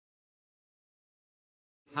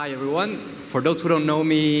Hi everyone. For those who don't know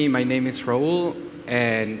me, my name is Raul,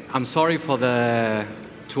 and I'm sorry to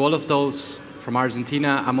all of those from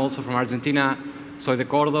Argentina. I'm also from Argentina. Soy de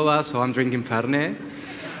Córdoba, so I'm drinking Fernet.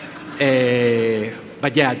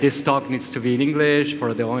 But yeah, this talk needs to be in English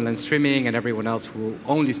for the online streaming and everyone else who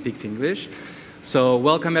only speaks English. So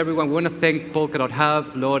welcome everyone. We want to thank Polkadot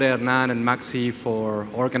Hub, Lore, Hernan, and Maxi for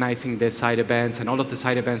organizing the side events and all of the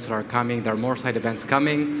side events that are coming. There are more side events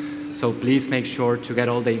coming. So please make sure to get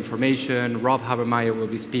all the information. Rob Habermeyer will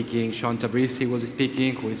be speaking. Sean Tabrisi will be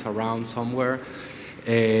speaking, who is around somewhere.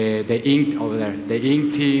 The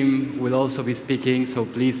Ink team will also be speaking. So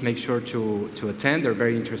please make sure to attend. They're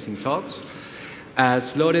very interesting talks.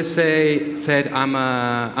 As Lore said, I'm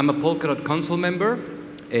a Polkadot Council member.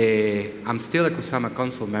 I'm still a Kusama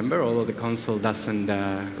Council member, although the Council doesn't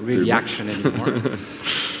really action anymore.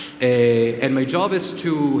 And my job is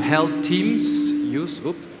to help teams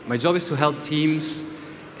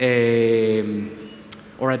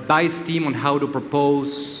or advise team on how to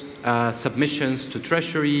propose submissions to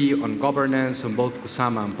Treasury on governance on both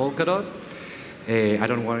Kusama and Polkadot. I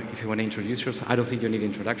don't know if you want to introduce yourself. I don't think you need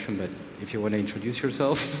introduction, but if you want to introduce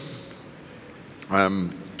yourself.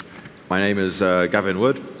 My name is Gavin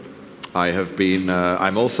Wood. I have been,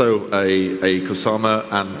 I'm also a Kusama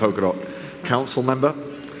and Polkadot Council member,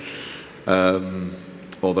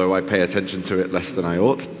 although I pay attention to it less than I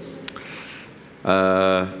ought.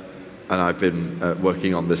 And I've been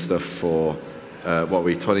working on this stuff for,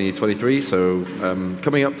 2023, so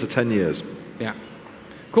coming up to 10 years. Yeah,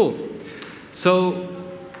 cool. So,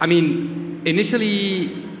 I mean,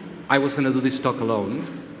 initially I was going to do this talk alone,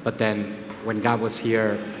 but then when Gab was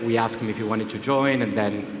here, we asked him if he wanted to join, and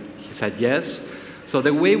then he said yes. So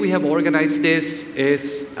the way we have organized this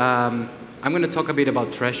is I'm going to talk a bit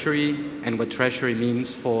about Treasury and what Treasury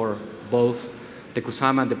means for both the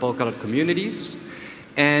Kusama and the Polkadot communities.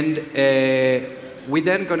 And we're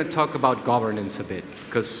then going to talk about governance a bit,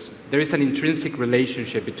 because there is an intrinsic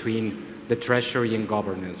relationship between the Treasury and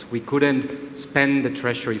governance. We couldn't spend the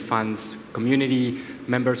Treasury funds. Community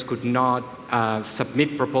members could not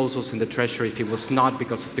submit proposals in the Treasury if it was not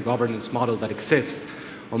because of the governance model that exists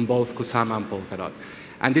on both Kusama and Polkadot.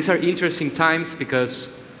 And these are interesting times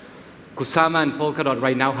because Kusama and Polkadot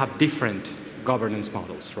right now have different governance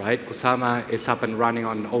models, right? Kusama is up and running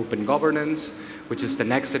on open governance, which is the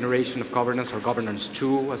next generation of governance, or governance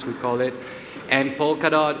 2, as we call it. And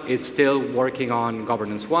Polkadot is still working on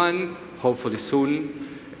governance 1, hopefully soon,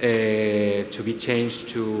 to be changed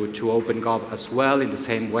to OpenGov as well, in the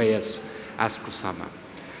same way as Kusama.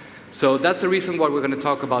 So that's the reason why we're going to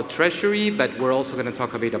talk about Treasury, but we're also going to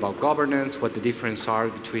talk a bit about governance, what the differences are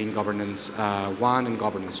between governance 1 and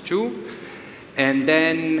governance 2. And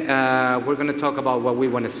then we're going to talk about what we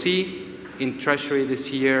want to see in Treasury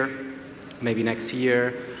this year, maybe next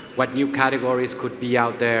year, what new categories could be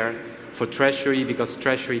out there for Treasury, because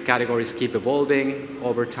Treasury categories keep evolving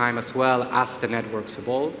over time as well as the networks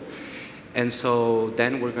evolve. And so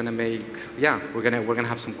then we're going to we're going to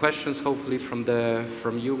have some questions, hopefully, from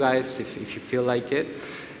you guys, if you feel like it.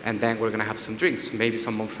 And then we're going to have some drinks, maybe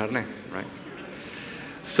some Fernet, right?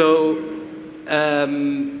 So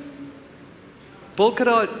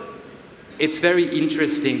Polkadot, it's very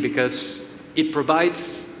interesting because it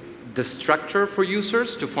provides the structure for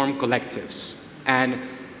users to form collectives. And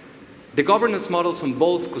the governance models on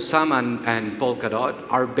both Kusama and Polkadot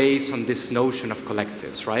are based on this notion of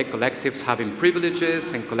collectives, right? Collectives having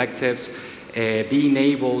privileges and collectives being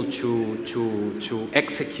able to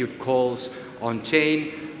execute calls on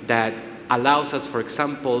chain that allows us, for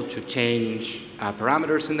example, to change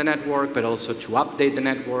parameters in the network, but also to update the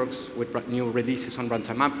networks with new releases on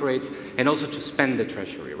runtime upgrades, and also to spend the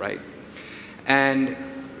Treasury, right? And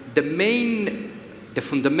the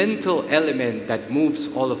fundamental element that moves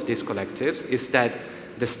all of these collectives is that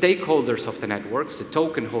the stakeholders of the networks, the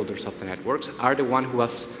token holders of the networks, are the ones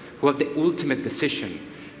who have the ultimate decision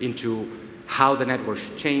into how the network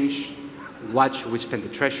should change, what should we spend the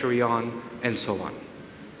Treasury on, and so on.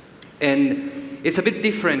 And it's a bit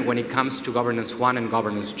different when it comes to governance 1 and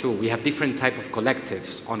governance 2. We have different type of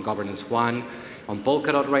collectives on governance 1, on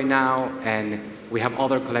Polkadot right now, and we have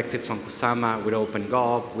other collectives on Kusama with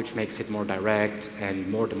OpenGov, which makes it more direct and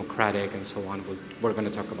more democratic and so on. We're going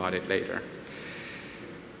to talk about it later.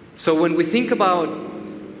 So when we think about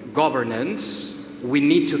governance, we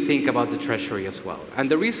need to think about the Treasury as well. And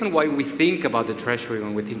the reason why we think about the Treasury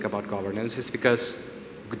when we think about governance is because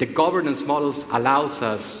the governance models allows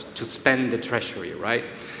us to spend the Treasury, right?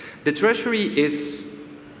 The Treasury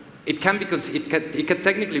it can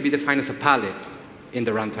technically be defined as a pallet in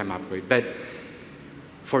the runtime upgrade, but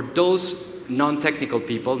for those non-technical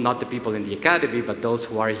people, not the people in the academy, but those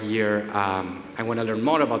who are here and want to learn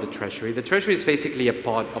more about the Treasury. The Treasury is basically a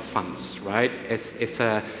pot of funds, right? It's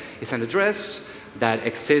an address that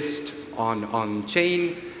exists on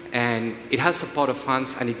chain, and it has a pot of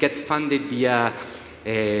funds, and it gets funded via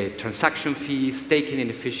transaction fees, staking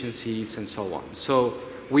inefficiencies, and so on. So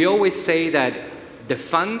we always say that the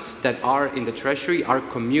funds that are in the Treasury are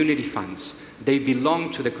community funds. They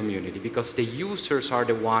belong to the community because the users are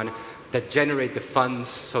the one that generate the funds,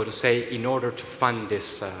 so to say, in order to fund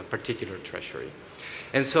this particular Treasury.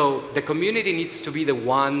 And so the community needs to be the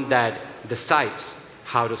one that decides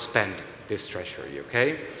how to spend this Treasury,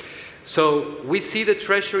 okay? So we see the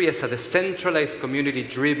Treasury as a decentralized,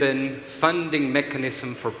 community-driven funding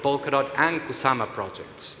mechanism for Polkadot and Kusama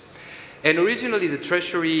projects. And originally the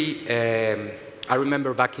Treasury, I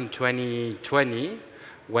remember back in 2020,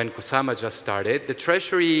 when Kusama just started, the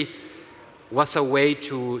Treasury was a way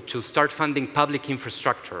to start funding public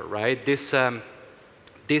infrastructure, right? These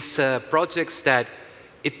projects that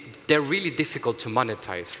they're really difficult to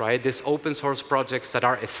monetize, right? These open source projects that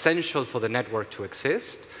are essential for the network to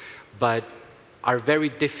exist, but are very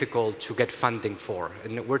difficult to get funding for.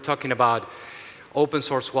 And we're talking about open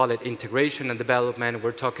source wallet integration and development,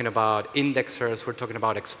 we're talking about indexers, we're talking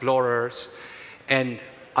about explorers. And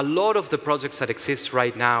a lot of the projects that exist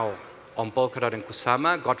right now on Polkadot and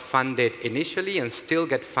Kusama got funded initially and still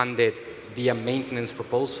get funded via maintenance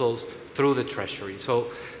proposals through the Treasury. So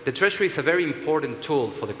the Treasury is a very important tool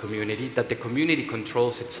for the community that the community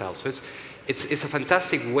controls itself. So it's a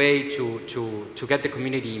fantastic way to get the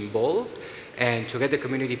community involved and to get the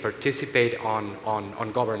community participate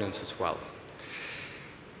on governance as well.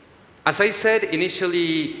 As I said,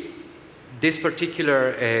 initially, these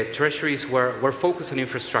particular treasuries were focused on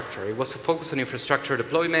infrastructure. It was focused on infrastructure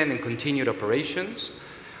deployment and continued operations.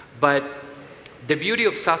 But the beauty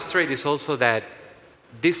of Substrate is also that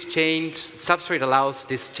this change, Substrate allows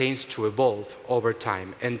this change to evolve over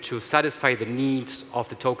time and to satisfy the needs of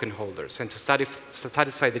the token holders and to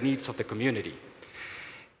satisfy the needs of the community.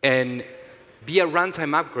 And via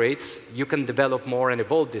runtime upgrades, you can develop more and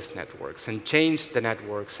evolve these networks and change the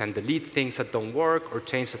networks and delete things that don't work or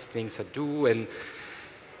change the things that do.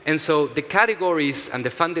 And so the categories and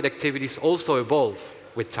the funded activities also evolve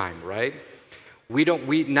with time, right?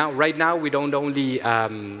 Right now, we don't only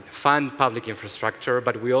fund public infrastructure,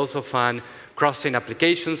 but we also fund cross-chain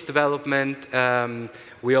applications development.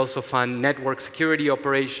 We also fund network security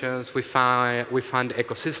operations. We fund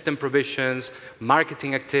ecosystem provisions,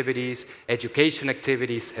 marketing activities, education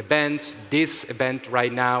activities, events. This event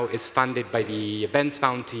right now is funded by the events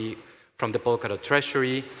bounty from the Polkadot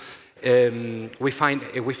Treasury. We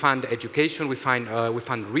fund education, we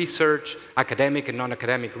fund research, academic and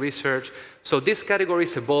non-academic research. So these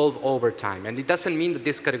categories evolve over time. And it doesn't mean that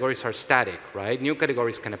these categories are static, right? New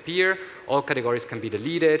categories can appear, all categories can be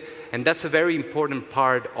deleted. And that's a very important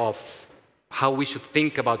part of how we should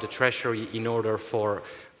think about the Treasury in order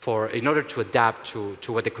to adapt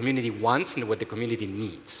to what the community wants and what the community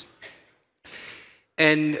needs.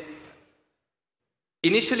 And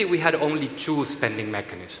initially, we had only two spending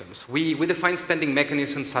mechanisms. We define spending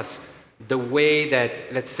mechanisms as the way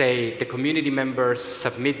that, let's say, the community members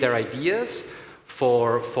submit their ideas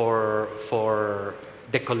for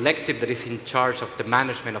the collective that is in charge of the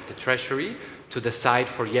management of the Treasury to decide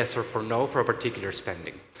for yes or for no for a particular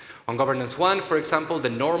spending. On Governance 1, for example, the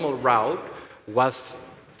normal route was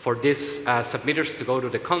for these submitters to go to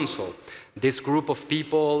the Council. This group of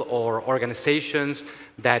people or organizations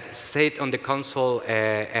that sit on the Council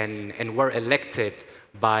and were elected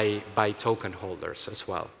by token holders as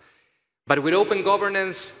well. But with open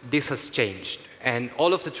governance, this has changed. And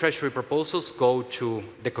all of the Treasury proposals go to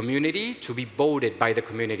the community to be voted by the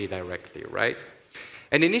community directly, right?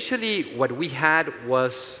 And initially, what we had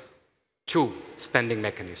was two spending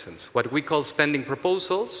mechanisms, what we call spending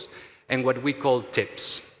proposals and what we call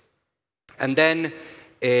tips. And then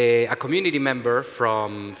a community member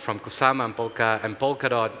from Kusama and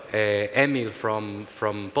Polkadot, Emil from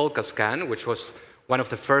Polkascan, which was one of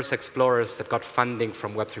the first explorers that got funding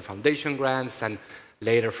from Web3 Foundation grants and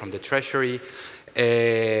later from the Treasury,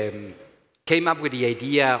 came up with the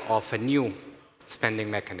idea of a new spending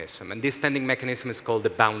mechanism. And this spending mechanism is called the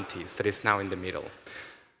bounties, that is now in the middle.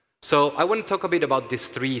 So I want to talk a bit about these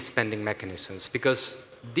three spending mechanisms, because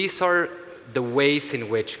these are the ways in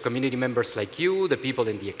which community members like you, the people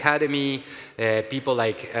in the academy, people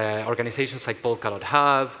like organizations like Polkadot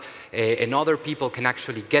Hub, and other people can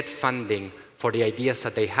actually get funding for the ideas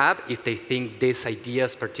that they have if they think these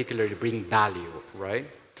ideas particularly bring value, right?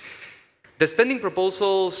 The spending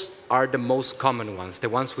proposals are the most common ones, the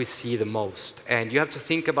ones we see the most. And you have to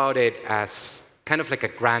think about it as kind of like a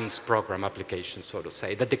grants program application, so to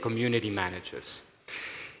say, that the community manages.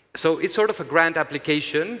 So it's sort of a grant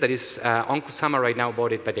application that is on Kusama right now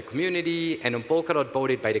voted by the community, and on Polkadot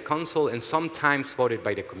voted by the council, and sometimes voted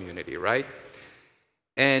by the community, right?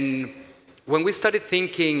 And when we started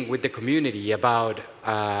thinking with the community about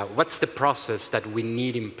what's the process that we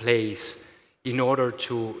need in place in order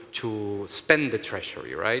to spend the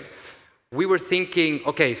treasury, right? We were thinking,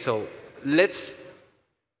 okay, so let's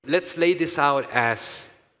lay this out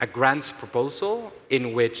as a grants proposal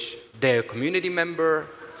in which the community member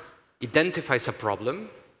identifies a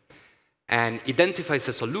problem and identifies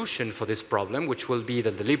a solution for this problem, which will be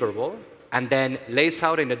the deliverable, and then lays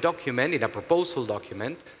out in a document, in a proposal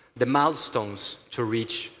document, the milestones to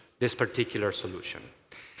reach this particular solution.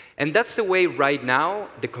 And that's the way right now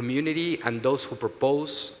the community and those who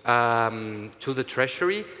propose to the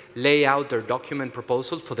Treasury lay out their document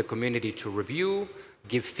proposals for the community to review,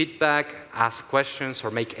 give feedback, ask questions,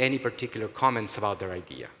 or make any particular comments about their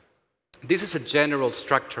idea. This is a general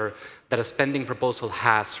structure that a spending proposal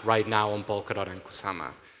has right now on Polkadot and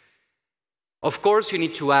Kusama. Of course, you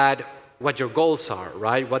need to add what your goals are,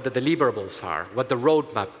 right? What the deliverables are, what the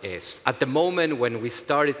roadmap is. At the moment when we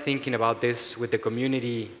started thinking about this with the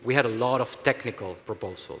community, we had a lot of technical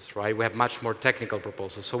proposals, right? We have much more technical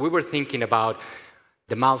proposals. So we were thinking about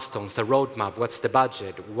the milestones, the roadmap, what's the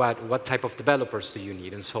budget, what type of developers do you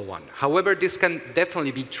need, and so on. However, this can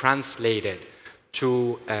definitely be translated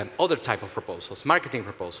to other type of proposals, marketing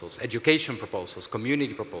proposals, education proposals,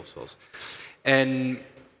 community proposals. And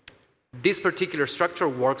this particular structure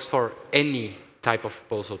works for any type of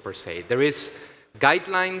proposal per se. There is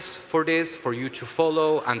guidelines for this for you to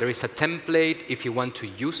follow, and there is a template if you want to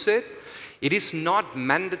use it. It is not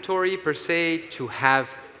mandatory per se to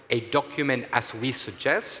have a document as we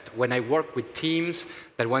suggest. When I work with teams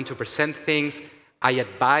that want to present things, I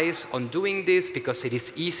advise on doing this because it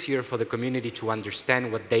is easier for the community to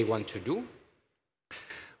understand what they want to do.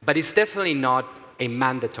 But it's definitely not a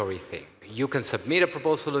mandatory thing. You can submit a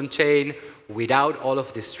proposal on chain without all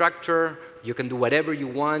of this structure. You can do whatever you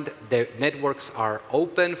want. The networks are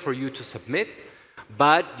open for you to submit.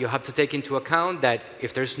 But you have to take into account that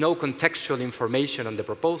if there's no contextual information on the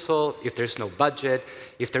proposal, if there's no budget,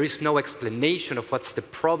 if there is no explanation of what the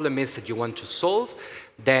problem is that you want to solve,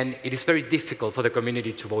 then it is very difficult for the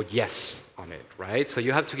community to vote yes on it, right? So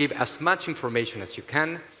you have to give as much information as you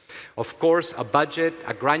can. Of course, a budget,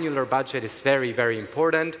 a granular budget is very, very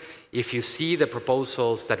important. If you see the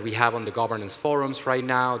proposals that we have on the governance forums right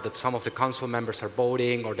now, that some of the council members are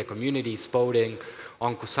voting or the community is voting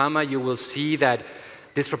on Kusama, you will see that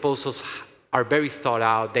these proposals are very thought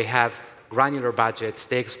out. They have granular budgets.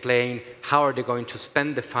 They explain how are they going to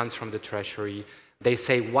spend the funds from the Treasury. They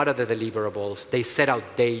say what are the deliverables. They set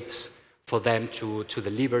out dates for them to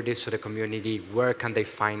deliver this to the community, where can they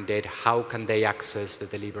find it, how can they access the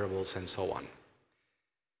deliverables, and so on.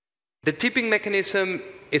 The tipping mechanism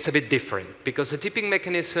is a bit different, because the tipping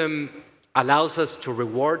mechanism allows us to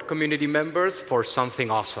reward community members for something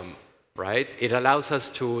awesome, right? It allows us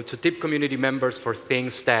to tip community members for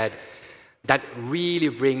things that really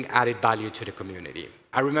bring added value to the community.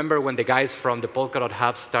 I remember when the guys from the Polkadot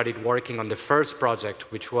Hub started working on the first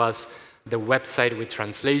project, which was the website with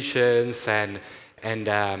translations and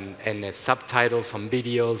subtitles on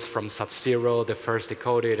videos from Sub-Zero, the first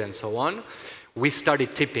decoded, and so on. We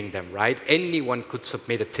started tipping them, right? Anyone could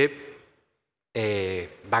submit a tip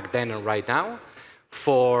back then and right now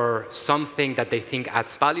for something that they think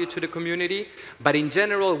adds value to the community. But in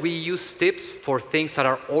general, we use tips for things that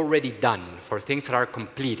are already done, for things that are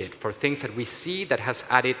completed, for things that we see that has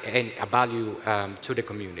added a value to the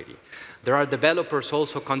community. There are developers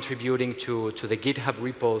also contributing to the GitHub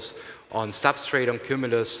repos on Substrate, on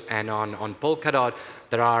Cumulus, and on Polkadot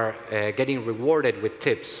that are getting rewarded with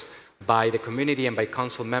tips by the community and by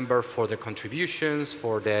council member for their contributions,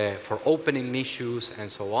 for opening issues,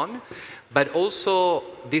 and so on. But also,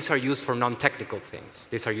 these are used for non-technical things.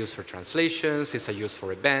 These are used for translations, these are used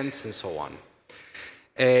for events, and so on.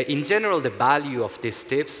 In general, the value of these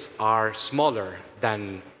tips are smaller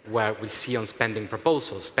than what we see on spending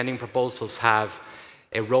proposals. Spending proposals have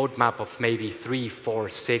a roadmap of maybe 3, 4,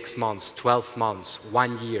 6 months, 12 months,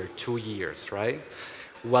 1 year, 2 years, right?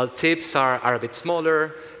 While tips are a bit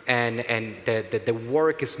smaller, and the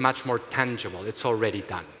work is much more tangible. It's already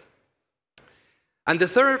done. And the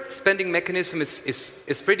third spending mechanism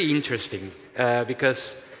is pretty interesting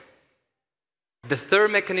because the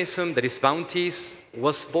third mechanism, that is bounties,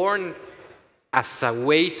 was born as a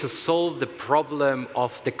way to solve the problem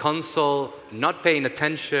of the council not paying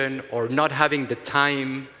attention or not having the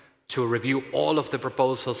time to review all of the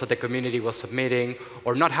proposals that the community was submitting,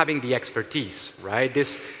 or not having the expertise, right?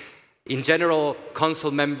 In general, council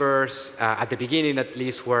members, at the beginning at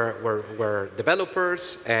least, were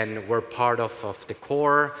developers and were part of the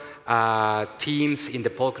core teams in the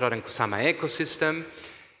Polkadot and Kusama ecosystem.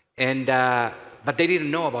 But they didn't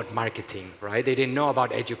know about marketing, right? They didn't know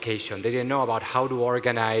about education. They didn't know about how to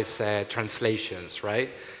organize translations, right?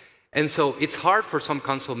 And so it's hard for some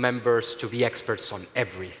council members to be experts on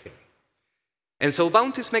everything. And so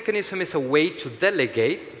bounties mechanism is a way to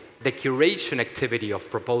delegate the curation activity of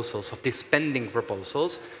proposals, of these spending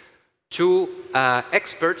proposals, to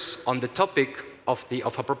experts on the topic of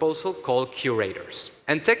a proposal called curators.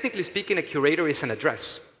 And technically speaking, a curator is an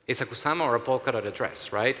address. It's a Kusama or a Polkadot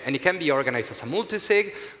address, right? And it can be organized as a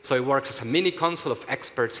multisig, so it works as a mini council of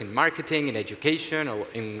experts in marketing, in education, or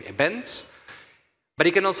in events. But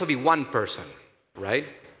it can also be one person, right?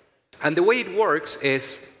 And the way it works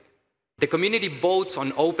is the community votes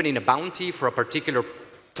on opening a bounty for a particular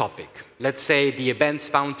topic. Let's say the events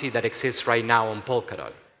bounty that exists right now on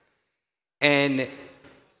Polkadot. And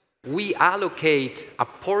we allocate a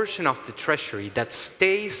portion of the treasury that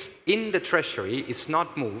stays in the treasury, is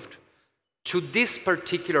not moved, to this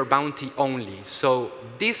particular bounty only. So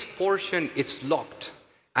this portion is locked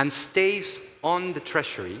and stays on the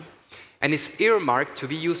treasury and is earmarked to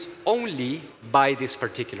be used only by this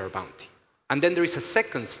particular bounty. And then there is a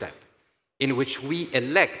second step in which we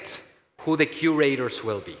elect who the curators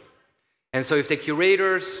will be. And so if the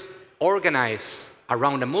curators organize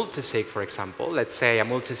around a multisig, for example, let's say a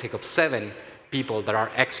multisig of 7 people that are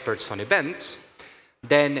experts on events,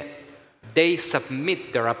 then they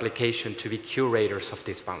submit their application to be curators of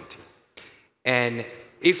this bounty. And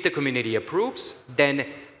if the community approves, then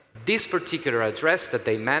this particular address that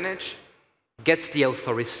they manage gets the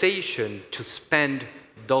authorization to spend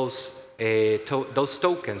those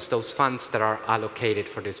tokens, those funds that are allocated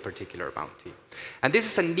for this particular bounty. And this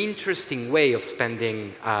is an interesting way of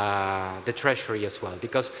spending the treasury as well,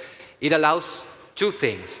 because it allows 2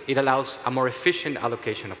 things. It allows a more efficient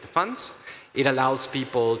allocation of the funds. It allows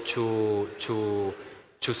people to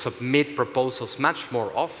submit proposals much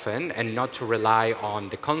more often and not to rely on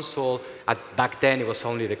the council. Back then, it was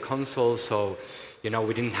only the council, so we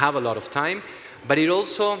didn't have a lot of time. But it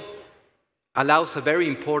also allows a very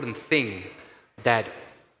important thing that,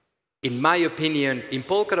 in my opinion, in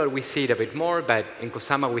Polkadot we see it a bit more, but in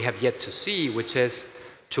Kusama we have yet to see, which is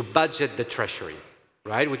to budget the treasury,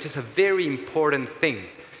 right? Which is a very important thing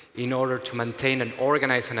in order to maintain an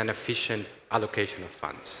organized and an efficient allocation of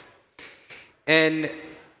funds. And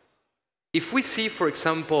if we see, for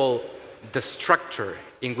example, the structure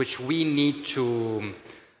in which we need to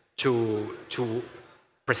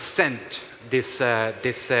present these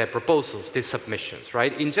proposals, these submissions,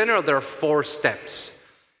 right? In general, there are 4 steps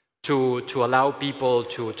to allow people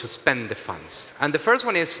to spend the funds. And the first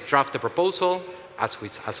one is draft the proposal, as we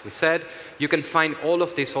said. You can find all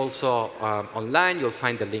of this also online. You'll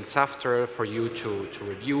find the links after for you to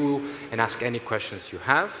review and ask any questions you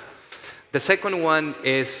have. The second one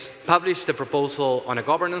is publish the proposal on a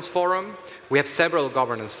governance forum. We have several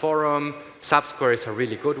governance forums. Subsquare is a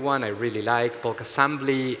really good one, I really like.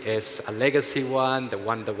 Polkassembly is a legacy one, the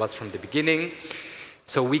one that was from the beginning.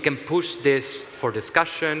 So we can push this for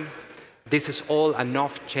discussion. This is all an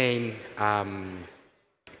off-chain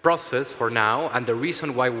process for now, and the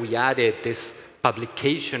reason why we added this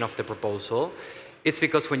publication of the proposal is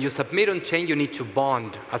because when you submit on-chain, you need to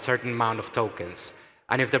bond a certain amount of tokens.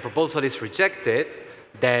 And if the proposal is rejected,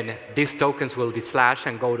 then these tokens will be slashed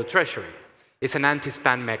and go to Treasury. It's an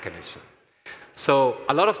anti-spam mechanism. So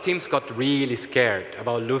a lot of teams got really scared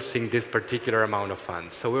about losing this particular amount of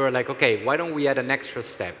funds. So we were like, OK, why don't we add an extra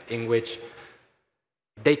step in which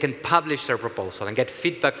they can publish their proposal and get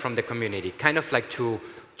feedback from the community, kind of like to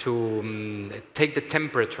take the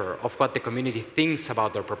temperature of what the community thinks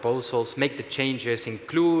about their proposals, make the changes,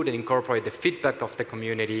 include and incorporate the feedback of the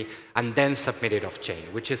community, and then submit it off-chain,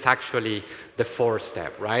 which is actually the 4th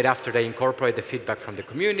step, right? After they incorporate the feedback from the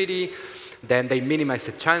community, then they minimize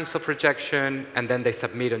the chance of rejection, and then they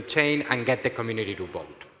submit on-chain and get the community to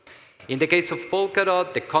vote. In the case of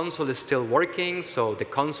Polkadot, the council is still working, so the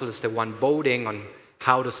council is the one voting on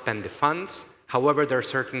how to spend the funds. However, there are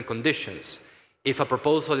certain conditions. If a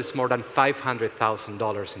proposal is more than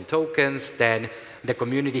 $500,000 in tokens, then the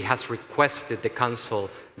community has requested the council,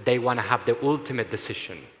 they want to have the ultimate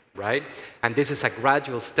decision, right? And this is a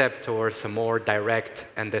gradual step towards a more direct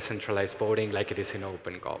and decentralized voting like it is in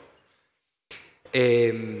OpenGov.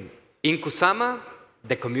 In Kusama,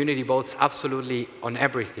 the community votes absolutely on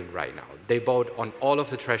everything right now. They vote on all of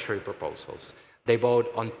the Treasury proposals. They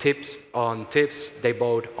vote on tips, they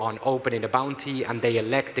vote on opening a bounty, and they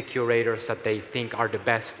elect the curators that they think are the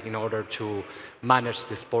best in order to manage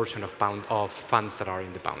this portion of funds that are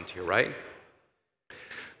in the bounty, right?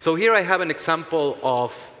 So here I have an example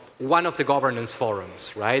of one of the governance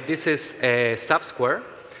forums, right? This is a Subsquare,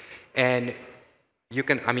 and you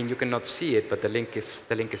cannot see it, but the link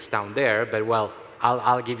is down there. But well,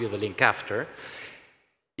 I'll give you the link after.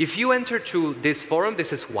 If you enter to this forum,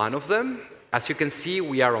 this is one of them. As you can see,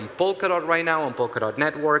 we are on Polkadot right now, on Polkadot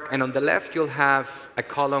Network, and on the left you'll have a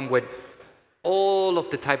column with all of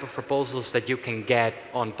the type of proposals that you can get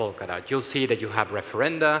on Polkadot. You'll see that you have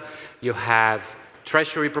referenda, you have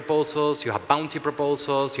Treasury proposals, you have bounty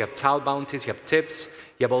proposals, you have child bounties, you have tips,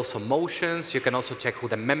 you have also motions. You can also check who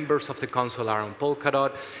the members of the council are on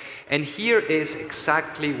Polkadot. And here is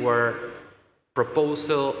exactly where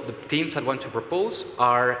the teams that want to propose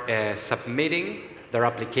are submitting their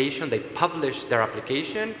application. They publish their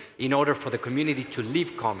application in order for the community to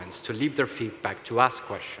leave comments, to leave their feedback, to ask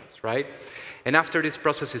questions, right? And after this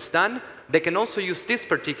process is done, they can also use this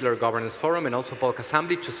particular governance forum and also Polk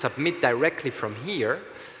Assembly to submit directly from here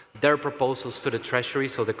their proposals to the Treasury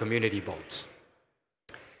so the community votes.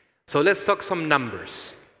 So let's talk some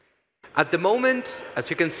numbers. At the moment,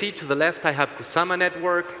 as you can see to the left, I have Kusama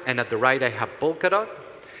Network, and at the right, I have Polkadot.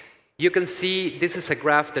 You can see this is a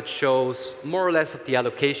graph that shows more or less of the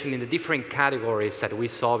allocation in the different categories that we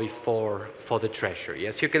saw before for the Treasury.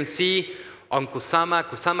 As you can see, on Kusama,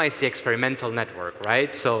 Kusama is the experimental network,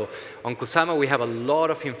 right? So on Kusama, we have a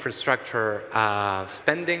lot of infrastructure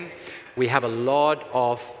spending. We have a lot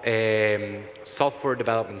of software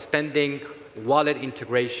development spending, wallet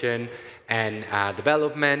integration, and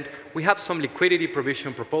development. We have some liquidity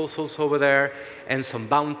provision proposals over there, and some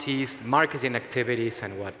bounties, marketing activities,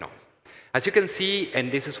 and whatnot. As you can see,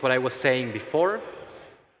 and this is what I was saying before,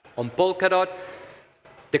 on Polkadot,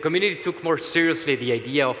 the community took more seriously the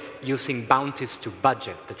idea of using bounties to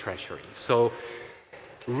budget the Treasury. So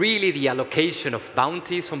really, the allocation of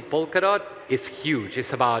bounties on Polkadot is huge.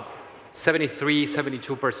 It's about 73,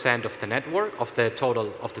 72% of the network, of the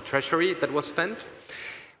total of the Treasury that was spent.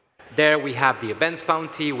 There we have the events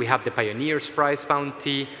bounty, we have the Pioneers Prize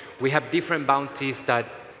bounty, we have different bounties that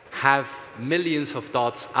have millions of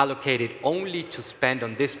dots allocated only to spend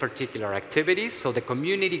on this particular activity. So the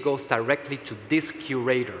community goes directly to these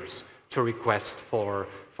curators to request for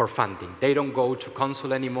funding. They don't go to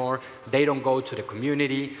Council anymore, they don't go to the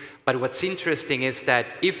community. But what's interesting is that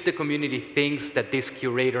if the community thinks that these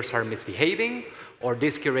curators are misbehaving or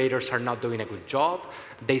these curators are not doing a good job,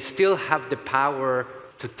 they still have the power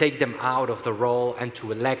to take them out of the role and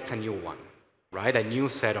to elect a new one, right? A new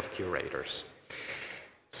set of curators.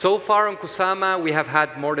 So far on Kusama, we have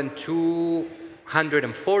had more than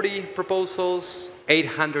 240 proposals,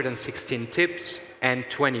 816 tips, and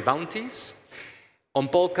 20 bounties. On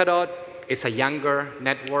Polkadot, it's a younger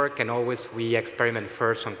network, and always we experiment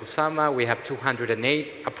first on Kusama. We have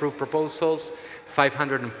 208 approved proposals,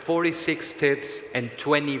 546 tips, and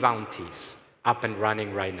 20 bounties up and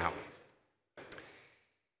running right now.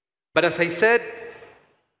 But as I said,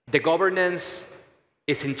 the governance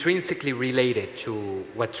is intrinsically related to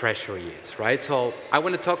what Treasury is, right? So I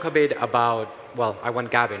want to talk a bit about, well, I want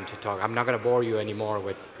Gavin to talk. I'm not going to bore you anymore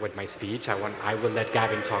with my speech. I will let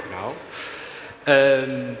Gavin talk now.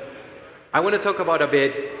 I want to talk about a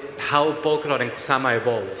bit how Polkadot and Kusama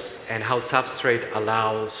evolves and how Substrate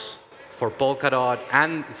allows for Polkadot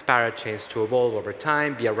and its parachains to evolve over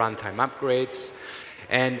time via runtime upgrades,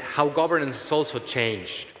 and how governance has also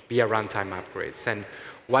changed via runtime upgrades, and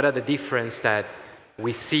what are the differences that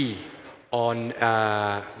we see on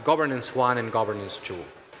Governance 1 and Governance 2.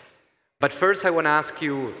 But first, I want to ask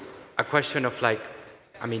you a question of like,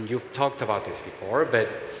 I mean, you've talked about this before, but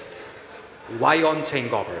why on-chain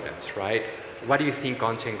governance, right? What do you think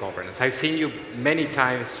on-chain governance? I've seen you many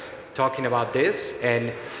times talking about this,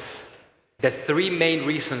 and the three main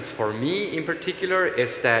reasons for me in particular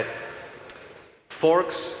is that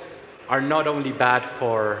forks are not only bad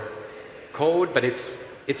for code, but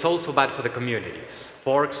it's also bad for the communities.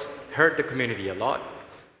 Forks hurt the community a lot.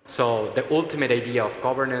 So the ultimate idea of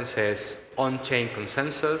governance is on-chain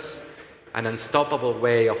consensus, an unstoppable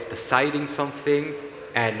way of deciding something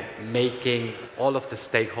and making all of the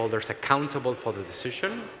stakeholders accountable for the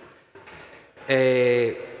decision.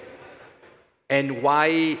 And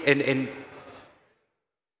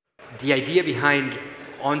the idea behind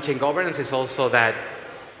on-chain governance is also that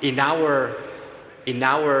in our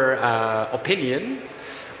opinion,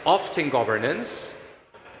 off-chain governance,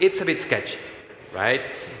 it's a bit sketchy. right?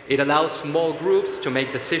 It allows small groups to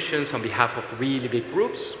make decisions on behalf of really big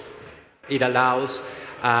groups. It allows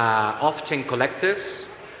off-chain collectives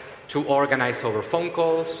to organize over phone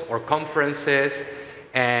calls or conferences,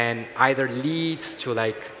 and either leads to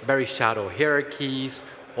like very shallow hierarchies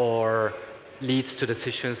or leads to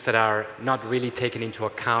decisions that are not really taking into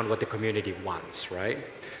account what the community wants, right?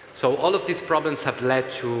 So all of these problems have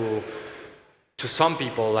led to some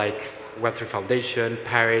people like Web3 Foundation,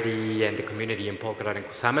 Parity, and the community in Polkadot and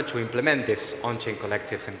Kusama to implement this on-chain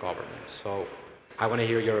collectives and governance. So I want to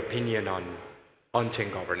hear your opinion on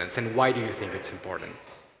on-chain governance, and why do you think it's important?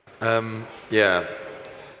 Yeah.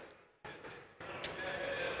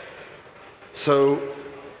 So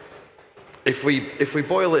if we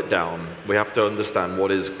boil it down, we have to understand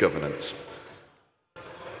what is governance.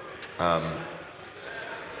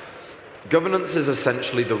 Governance is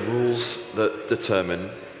essentially the rules that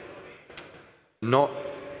determine not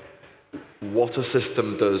what a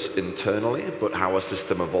system does internally, but how a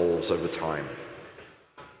system evolves over time.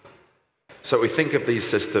 So we think of these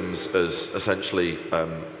systems as essentially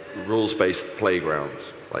rules-based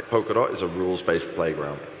playgrounds. Like Polkadot is a rules-based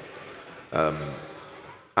playground,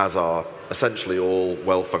 as are essentially all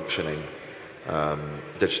well-functioning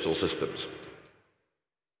digital systems.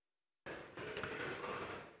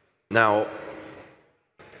 Now,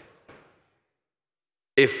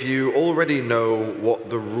 if you already know what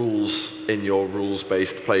the rules in your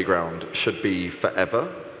rules-based playground should be forever,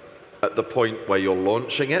 at the point where you're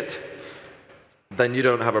launching it, then you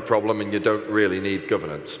don't have a problem and you don't really need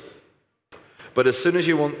governance. But as soon as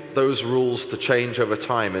you want those rules to change over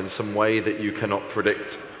time in some way that you cannot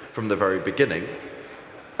predict from the very beginning,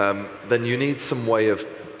 then you need some way of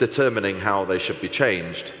determining how they should be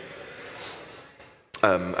changed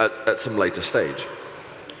at some later stage.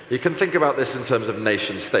 You can think about this in terms of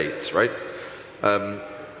nation states, right?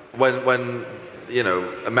 When you know,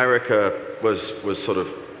 America was sort of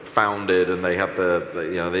founded and they had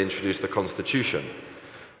they introduced the Constitution.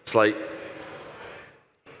 It's like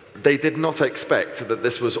they did not expect that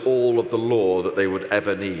this was all of the law that they would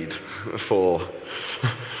ever need for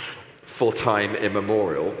time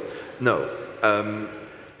immemorial. No.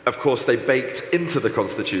 Of course, they baked into the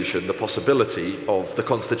Constitution the possibility of the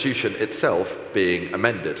Constitution itself being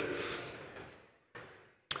amended.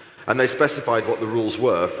 And they specified what the rules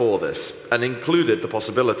were for this, and included the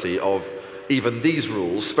possibility of even these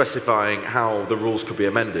rules specifying how the rules could be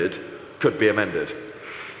amended.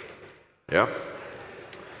 Yeah?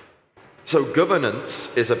 So governance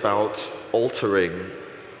is about altering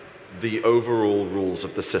the overall rules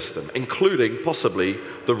of the system, including possibly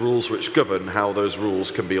the rules which govern how those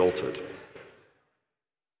rules can be altered.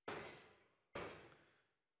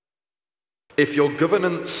 If your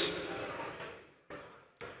governance...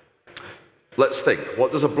 Let's think,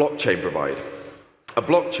 what does a blockchain provide? A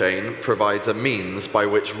blockchain provides a means by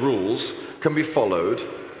which rules can be followed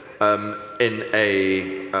in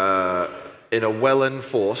a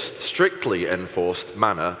well-enforced, strictly enforced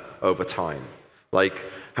manner over time. Like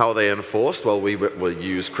how they enforced, well, we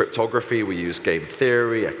use cryptography, we use game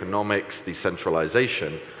theory, economics,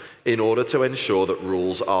 decentralization, in order to ensure that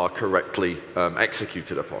rules are correctly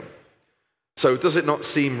executed upon. So does it not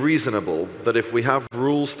seem reasonable that if we have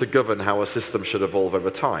rules to govern how a system should evolve over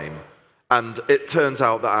time, and it turns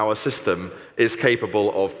out that our system is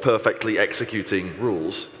capable of perfectly executing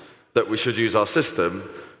rules, that we should use our system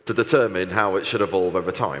to determine how it should evolve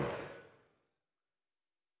over time?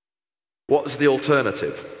 What's the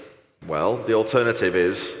alternative? Well, the alternative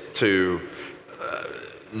is to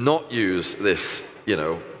not use this,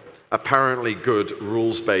 apparently good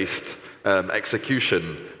rules-based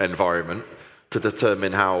execution environment to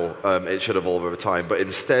determine how it should evolve over time, but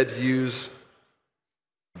instead use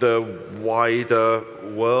the wider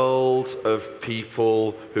world of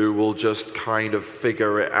people who will just kind of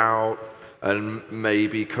figure it out and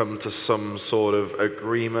maybe come to some sort of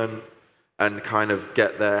agreement and kind of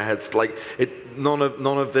get their heads, like, none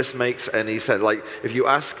of this makes any sense. Like, if you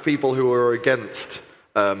ask people who are against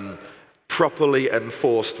properly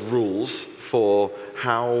enforced rules for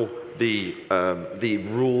how the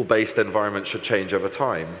rule-based environment should change over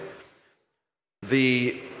time,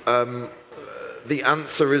 the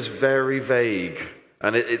answer is very vague,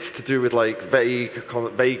 and it's to do with like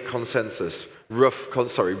vague consensus, rough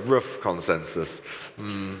consensus.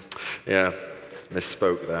 Yeah,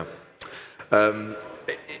 misspoke there.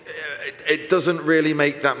 It doesn't really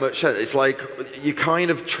make that much sense. It's like you're kind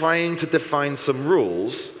of trying to define some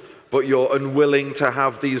rules, but you're unwilling to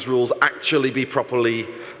have these rules actually be properly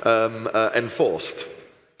enforced.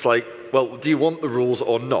 It's like, well, do you want the rules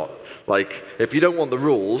or not? Like, if you don't want the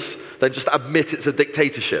rules, then just admit it's a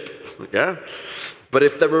dictatorship, yeah? But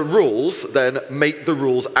if there are rules, then make the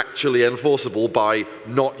rules actually enforceable by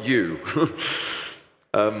not you.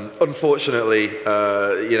 Unfortunately,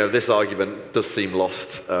 this argument does seem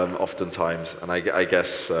lost oftentimes, and I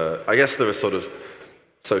guess there are sort of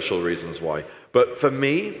social reasons why. But for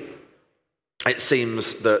me, it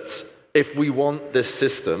seems that if we want this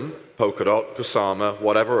system, Polkadot, Kusama,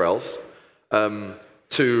 whatever else,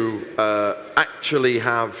 to actually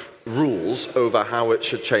have rules over how it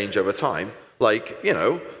should change over time, like,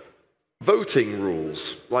 voting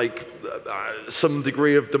rules, like some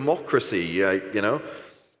degree of democracy,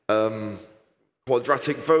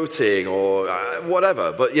 quadratic voting or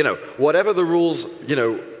whatever. But, whatever the rules,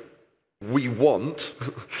 we want,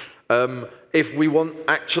 if we want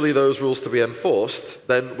actually those rules to be enforced,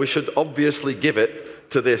 then we should obviously give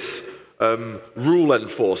it to this rule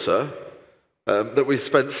enforcer that we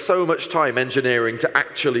spent so much time engineering to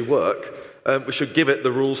actually work. We should give it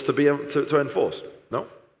the rules to enforce. No?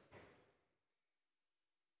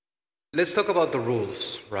 Let's talk about the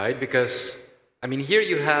rules, right? Because, here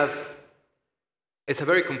you have, it's a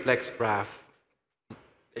very complex graph.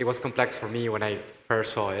 It was complex for me when I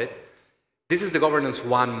first saw it. This is the governance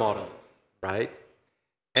 1 model, right?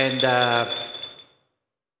 And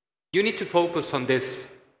you need to focus on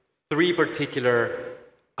this 3 particular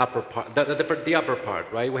upper part, the upper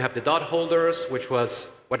part, right? We have the dot holders, which was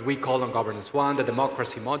what we call on governance 1, the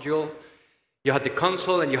democracy module. You had the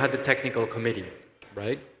council and you had the technical committee,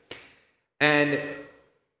 right? And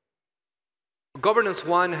governance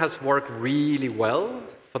 1 has worked really well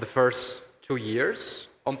for the first 2 years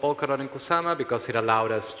on Polkadot and Kusama because it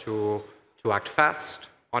allowed us to act fast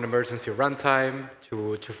on emergency runtime,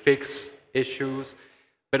 to fix issues,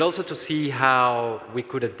 but also to see how we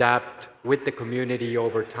could adapt with the community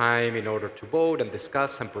over time in order to vote and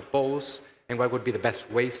discuss and propose, and what would be the best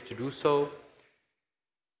ways to do so.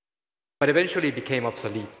 But eventually it became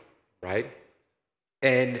obsolete, right?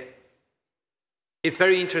 And it's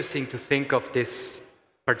very interesting to think of this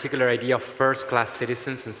particular idea of first-class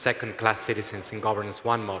citizens and second-class citizens in governance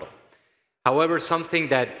 1 model. However, something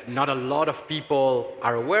that not a lot of people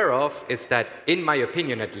are aware of is that, in my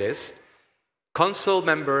opinion at least, council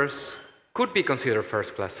members could be considered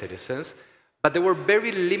first-class citizens, but there were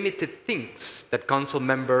very limited things that council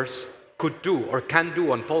members could do or can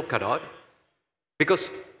do on Polkadot,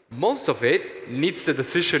 because most of it needs the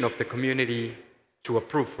decision of the community to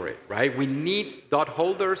approve for it, right? We need dot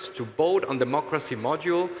holders to vote on democracy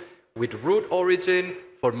module with root origin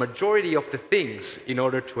for majority of the things in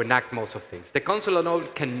order to enact most of things. The council alone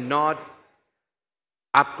cannot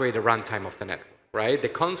upgrade the runtime of the network, right? The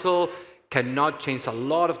council cannot change a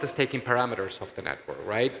lot of the staking parameters of the network,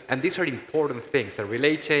 right? And these are important things. The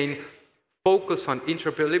relay chain focus on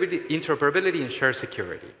interoperability and shared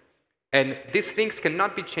security. And these things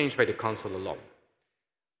cannot be changed by the council alone.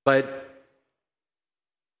 But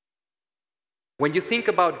when you think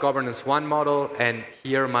about governance 1 model, and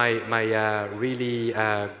here my really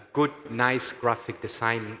good, nice graphic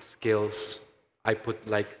design skills, I put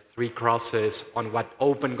like 3 crosses on what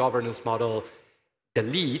open governance model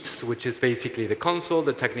deletes, which is basically the council,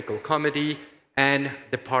 the technical committee, and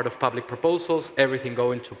the part of public proposals, everything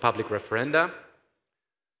going to public referenda.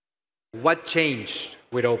 What changed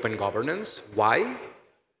with open governance? Why?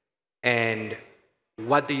 And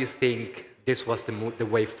what do you think this was the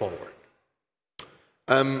way forward?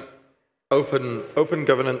 Open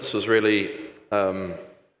governance was really,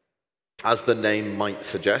 as the name might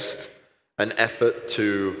suggest, an effort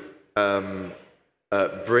to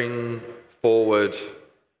bring forward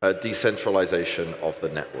decentralization of the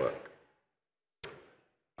network.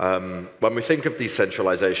 When we think of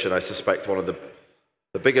decentralization, I suspect one of the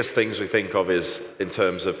biggest things we think of is in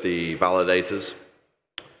terms of the validators,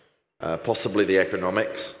 possibly the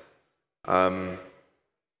economics,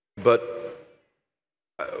 but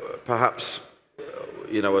perhaps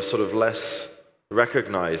a sort of less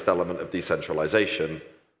recognized element of decentralization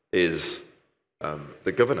is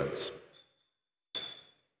the governance.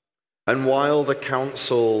 And while the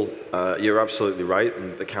council, you're absolutely right,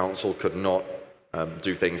 and the council could not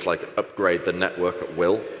do things like upgrade the network at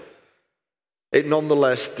will, it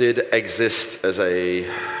nonetheless did exist as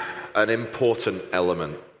an important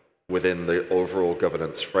element within the overall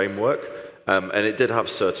governance framework, and it did have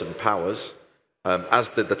certain powers, as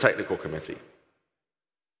did the technical committee.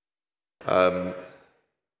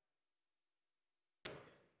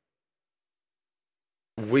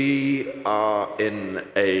 We are in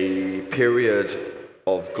a period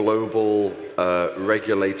of global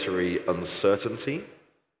regulatory uncertainty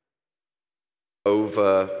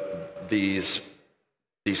over these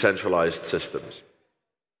decentralized systems.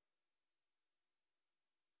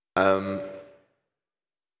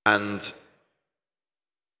 And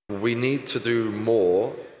we need to do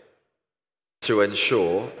more to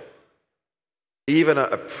ensure, even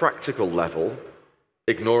at a practical level,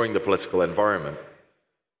 ignoring the political environment,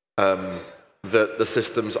 that the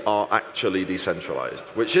systems are actually decentralized,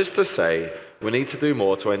 which is to say, we need to do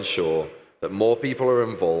more to ensure that more people are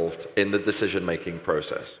involved in the decision-making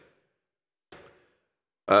process.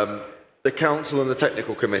 The Council and the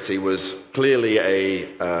Technical Committee was clearly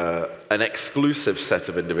an exclusive set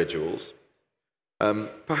of individuals,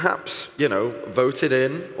 perhaps, voted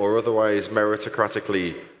in or otherwise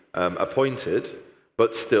meritocratically appointed,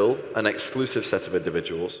 but still an exclusive set of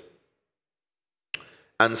individuals.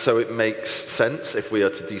 And so it makes sense, if we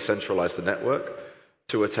are to decentralize the network,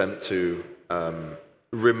 to attempt to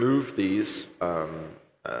remove these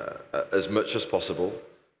as much as possible,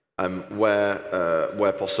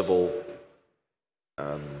 where possible,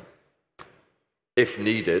 if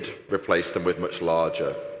needed, replace them with much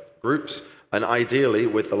larger groups, and ideally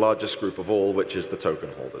with the largest group of all, which is the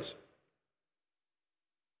token holders.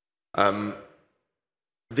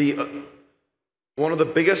 One of the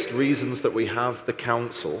biggest reasons that we have the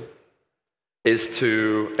Council is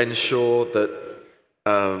to ensure that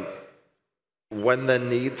when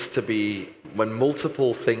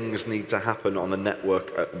multiple things need to happen on the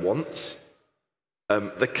network at once,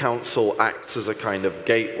 the Council acts as a kind of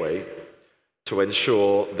gateway to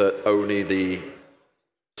ensure that only the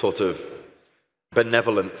sort of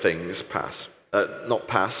benevolent things pass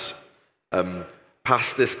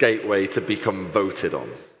this gateway to become voted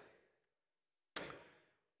on.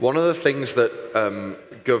 One of the things that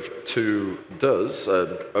Gov2 does,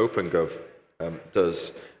 OpenGov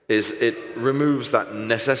does, is it removes that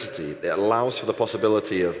necessity. It allows for the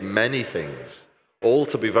possibility of many things all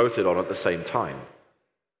to be voted on at the same time.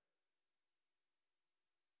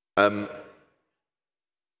 And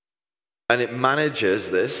it manages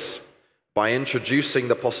this by introducing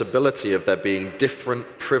the possibility of there being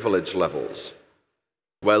different privilege levels,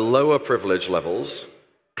 where lower privilege levels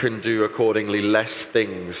can do accordingly less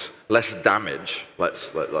things, less damage,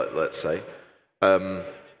 let's say,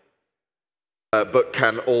 but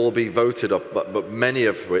can all be voted on, but many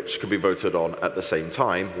of which can be voted on at the same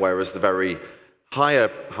time, whereas the very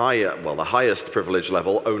the highest privilege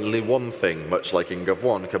level, only one thing, much like in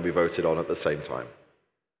Gov1, can be voted on at the same time.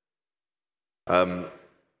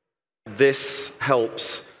 This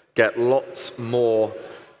helps get lots more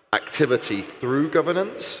activity through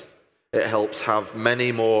governance. It helps have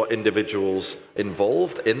many more individuals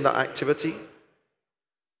involved in that activity,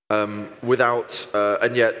 and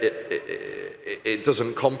yet it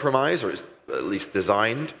doesn't compromise, or it's at least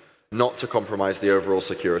designed not to compromise the overall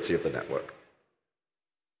security of the network.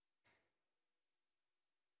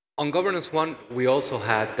 On Governance 1, we also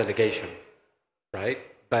had delegation, right?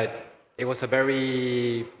 But it was a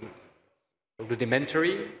very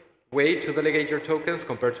rudimentary way to delegate your tokens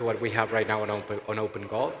compared to what we have right now on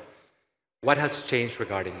OpenGov. What has changed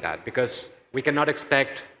regarding that? Because we cannot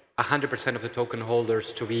expect 100% of the token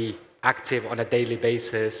holders to be active on a daily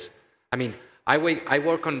basis. I mean, I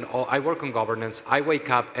work on governance. I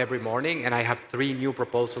wake up every morning and I have 3 new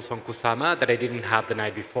proposals on Kusama that I didn't have the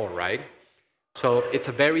night before, right? So it's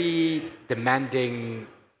a very demanding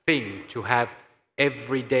thing to have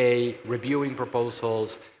every day reviewing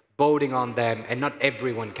proposals, voting on them, and not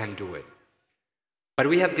everyone can do it. But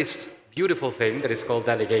we have this beautiful thing that is called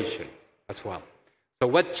delegation as well. So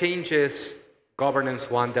what changes Governance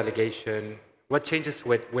 1 delegation? What changes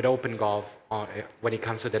with OpenGov when it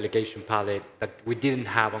comes to delegation palette that we didn't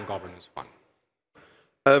have on Governance 1?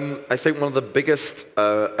 I think one of the biggest,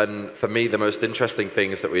 and for me, the most interesting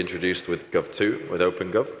things that we introduced with Gov2, with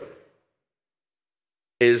OpenGov,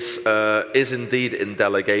 is indeed in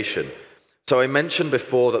delegation. So I mentioned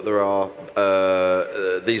before that there are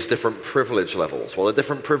these different privilege levels. Well, the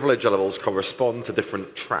different privilege levels correspond to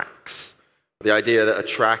different tracks. The idea that a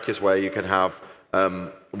track is where you can have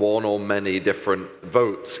one or many different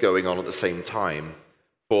votes going on at the same time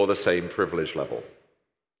for the same privilege level.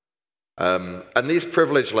 And these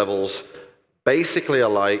privilege levels basically are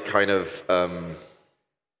like kind of,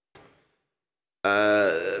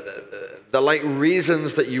 they're like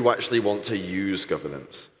reasons that you actually want to use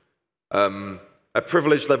governance. A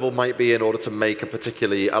privilege level might be in order to make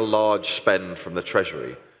a large spend from the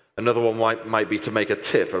Treasury. Another one might be to make a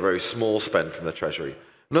tip, a very small spend from the Treasury.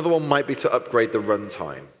 Another one might be to upgrade the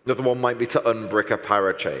runtime. Another one might be to unbrick a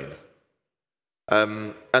parachain.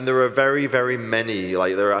 And there are very, very many,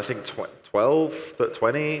 like there are, I think, 12,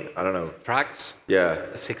 20, I don't know. Tracks?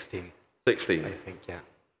 Yeah. 16. 16. I think, yeah.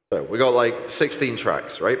 So we got like 16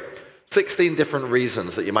 tracks, right? 16 different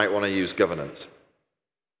reasons that you might want to use governance.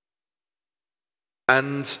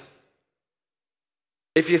 And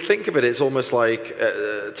if you think of it, it's almost like,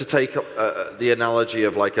 to take the analogy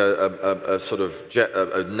of like a sort of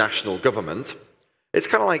a national government, it's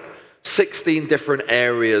kind of like 16 different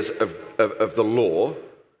areas of the law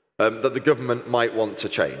that the government might want to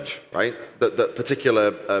change, right? That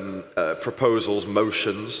particular proposals,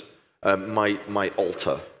 motions might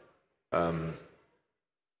alter.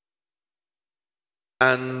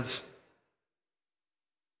 And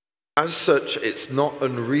as such, it's not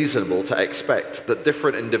unreasonable to expect that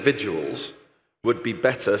different individuals would be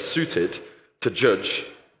better suited to judge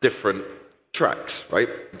different tracks, right?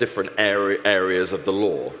 Different areas of the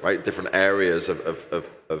law, right? Different areas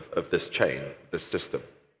of this chain, this system.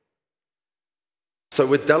 So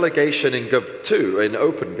with delegation in Gov2, in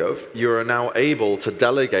OpenGov, you are now able to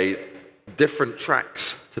delegate different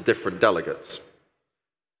tracks to different delegates.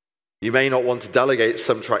 You may not want to delegate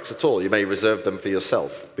some tracks at all. You may reserve them for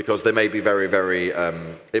yourself because they may be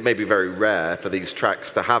it may be very rare for these tracks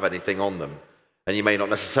to have anything on them. And you may not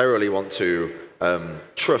necessarily want to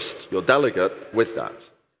trust your delegate with that.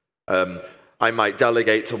 I might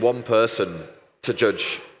delegate to one person to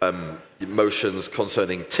judge motions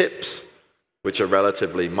concerning tips, which are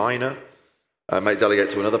relatively minor. I might delegate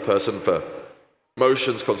to another person for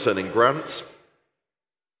motions concerning grants,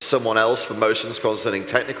 someone else for motions concerning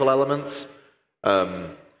technical elements,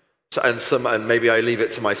 and maybe I leave it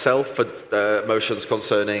to myself for motions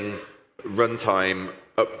concerning runtime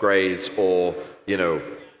upgrades or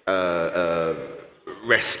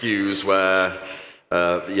rescues where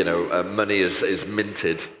money is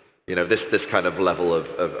minted. This kind of level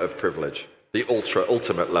of privilege, the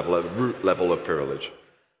ultimate level, root level of privilege.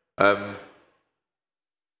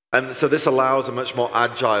 And so this allows a much more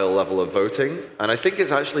agile level of voting, and I think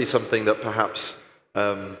it's actually something that perhaps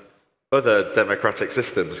other democratic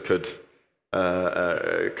systems could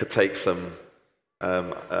take some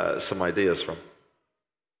ideas from.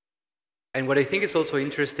 And what I think is also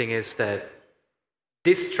interesting is that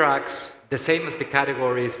these tracks, the same as the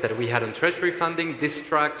categories that we had on Treasury funding, these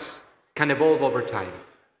tracks can evolve over time.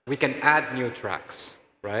 We can add new tracks,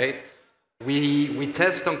 right? We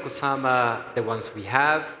test on Kusama the ones we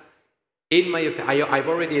have. In my opinion, I've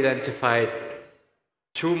already identified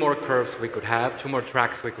 2 more curves we could have, 2 more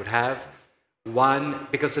tracks we could have. One,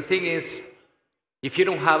 because the thing is, if you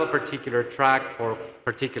don't have a particular track for a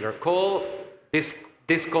particular call, this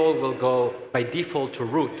call will go by default to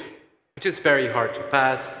root, which is very hard to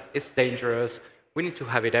pass. It's dangerous. We need to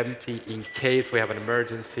have it empty in case we have an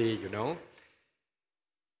emergency,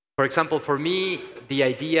 For example, for me, the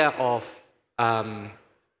idea of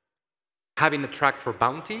having a track for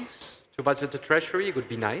bounties to budget the Treasury would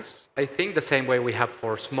be nice. I think the same way we have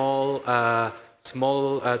for small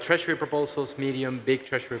Treasury proposals, medium, big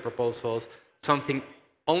Treasury proposals, something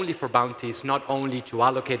only for bounties, not only to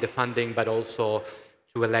allocate the funding, but also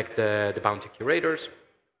to elect the bounty curators,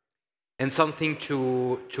 and something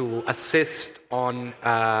to assist on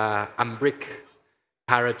unbrick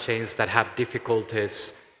parachains that have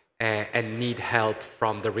difficulties and need help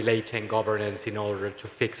from the relating governance in order to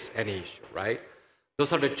fix any issue, right?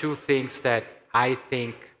 Those are the 2 things that I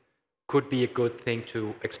think could be a good thing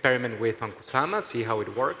to experiment with on Kusama, see how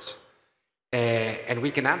it works, and we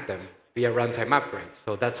can add them via runtime upgrades.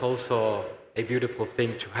 So that's also a beautiful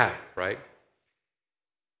thing to have, right?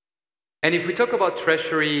 And if we talk about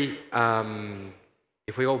Treasury,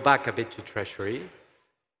 if we go back a bit to Treasury,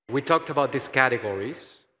 we talked about these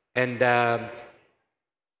categories, and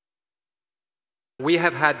we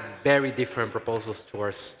have had very different proposals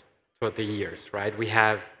throughout the years, right? We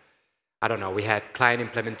have, we had client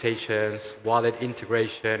implementations, wallet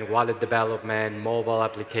integration, wallet development, mobile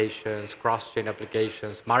applications, cross-chain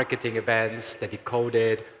applications, marketing events, the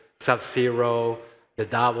Decoded, Sub-Zero, the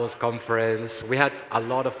Davos conference. We had a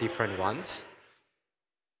lot of different ones.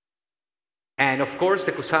 And of course,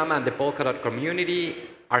 the Kusama and the Polkadot community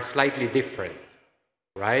are slightly different,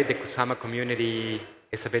 right? The Kusama community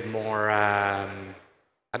is a bit more, I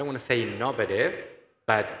don't want to say innovative,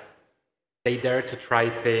 but they dare to try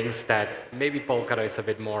things that maybe Polkadot is a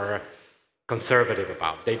bit more conservative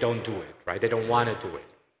about. They don't do it, right? They don't want to do it.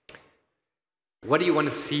 What do you want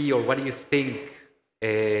to see, or what do you think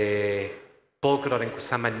Polkadot and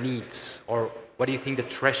Kusama needs, or what do you think the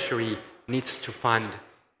Treasury needs to fund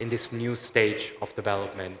in this new stage of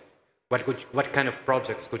development? What kind of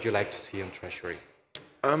projects would you like to see on Treasury?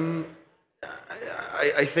 I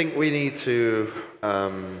think we need to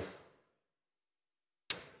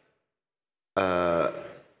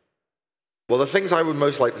Well, the things I would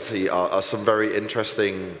most like to see are some very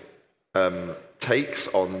interesting takes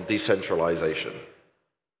on decentralization.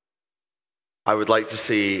 I would like to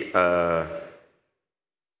see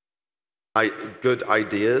good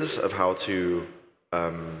ideas of how to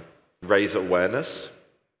raise awareness,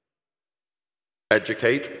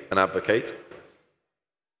 educate, and advocate.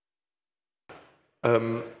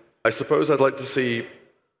 I suppose I'd like to see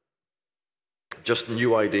just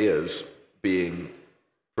new ideas being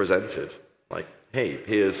presented. Like, hey,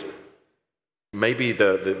 here's maybe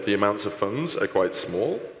the amounts of funds are quite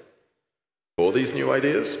small for these new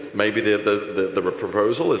ideas. Maybe the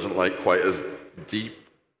proposal isn't like quite as deep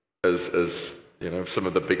as some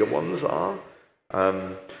of the bigger ones are.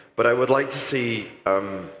 But I would like to see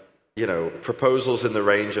proposals in the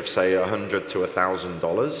range of say $100 to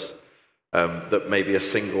 $1,000 that maybe a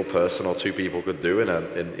single person or two people could do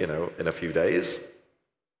in a few days.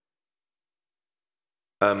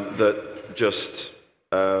 That just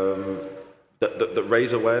that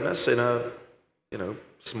raise awareness in a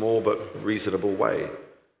small but reasonable way.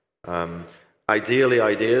 Ideally,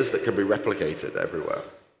 ideas that can be replicated everywhere.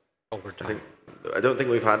 Over time. I don't think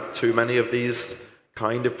we've had too many of these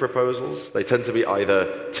kind of proposals. They tend to be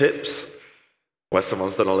either tips, where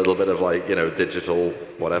someone's done a little bit of digital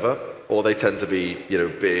whatever, or they tend to be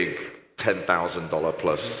big $10,000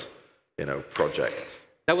 plus projects.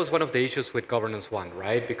 That was one of the issues with Governance One,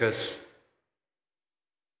 right? Because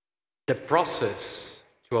the process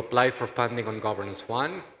to apply for funding on Governance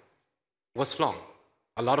One was long.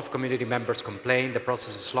 A lot of community members complained the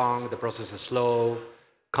process is long, the process is slow.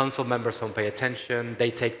 Council members don't pay attention.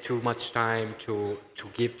 They take too much time to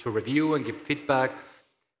review and give feedback.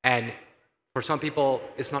 And for some people,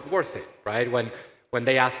 it's not worth it, right? When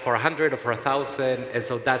they ask for 100 or for 1,000, and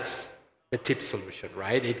so that's the tip solution,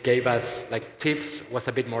 right? It gave us, tips was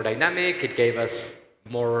a bit more dynamic. It gave us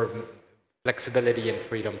more flexibility and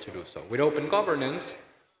freedom to do so. With open governance,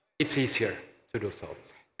 it's easier to do so.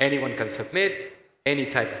 Anyone can submit any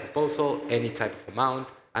type of proposal, any type of amount,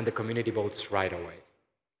 and the community votes right away.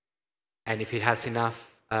 And if it has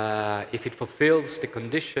enough, if it fulfills the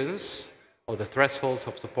conditions or the thresholds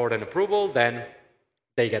of support and approval, then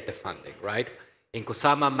they get the funding, right? In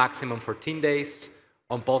Kusama, maximum 14 days.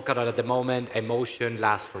 On Polkadot at the moment, a motion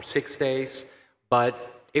lasts for 6 days.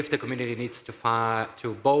 But if the community needs to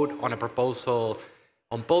vote on a proposal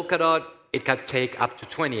on Polkadot, it can take up to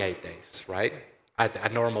 28 days, right? At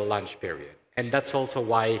a normal launch period. And that's also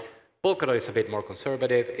why Polkadot is a bit more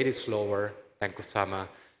conservative. It is slower than Kusama.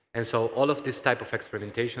 And so all of this type of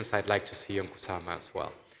experimentations I'd like to see on Kusama as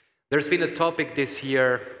well. There's been a topic this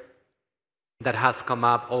year that has come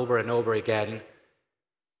up over and over again.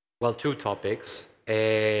 Well, two topics.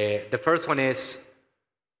 The first one is,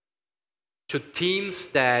 should teams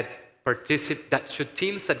that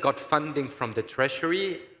got funding from the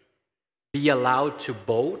Treasury be allowed to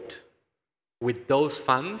vote with those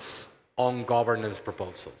funds on governance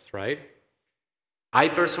proposals, right? I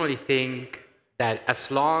personally think that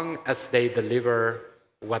as long as they deliver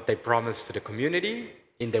what they promise to the community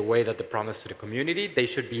in the way that they promise to the community, they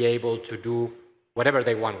should be able to do whatever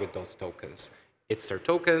they want with those tokens. It's their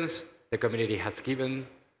tokens, the community has given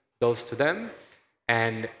those to them,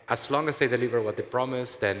 and as long as they deliver what they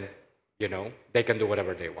promise, then they can do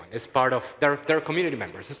whatever they want. It's part of, they're community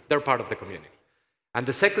members, they're part of the community. And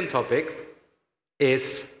the second topic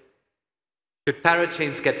is, should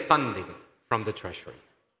parachains get funding from the Treasury?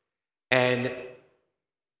 And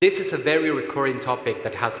this is a very recurring topic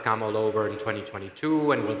that has come all over in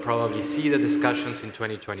 2022, and we'll probably see the discussions in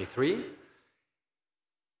 2023.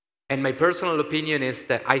 And my personal opinion is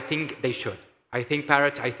that I think they should. I think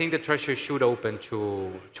the Treasury should open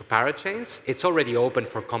to parachains. It's already open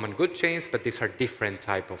for common good chains, but these are different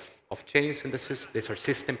type of chains in the system. These are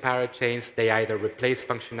system parachains. They either replace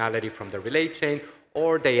functionality from the relay chain,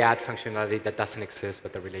 or they add functionality that doesn't exist,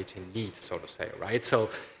 but the relay chain needs, so to say, right? So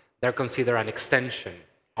they're considered an extension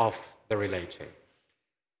of the relay chain.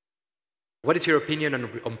 What is your opinion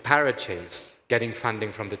on parachains getting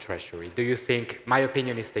funding from the Treasury? Do you think, my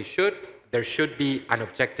opinion is they should. There should be an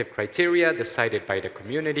objective criteria decided by the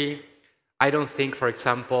community. I don't think, for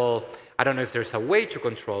example, I don't know if there's a way to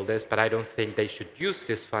control this, but I don't think they should use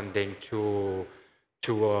this funding to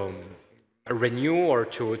renew or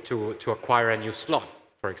to acquire a new slot,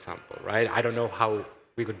 for example, right? I don't know how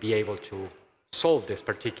we would be able to solve this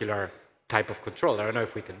particular type of control. I don't know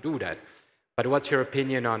if we can do that. But what's your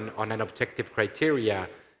opinion on an objective criteria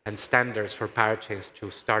and standards for parachains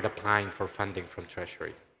to start applying for funding from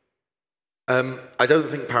Treasury? I don't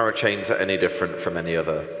think parachains are any different from any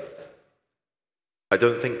other. I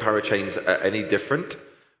don't think parachains are any different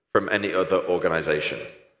from any other organization.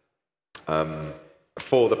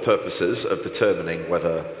 for the purposes of determining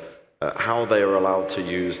whether how they are allowed to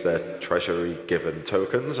use their treasury given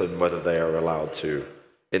tokens and whether they are allowed to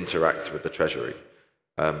interact with the treasury.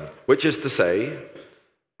 Which is to say,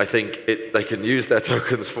 I think they can use their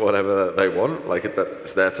tokens for whatever they want, like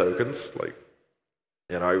it's their tokens. Like,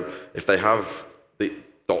 you know, if they have the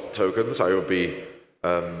DOT tokens, I would be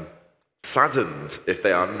saddened if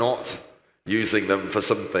they are not using them for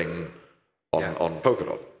something on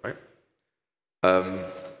Polkadot, right?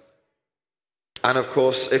 And of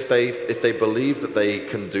course, if they believe that they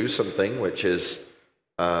can do something which is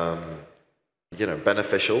you know,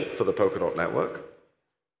 beneficial for the Polkadot network,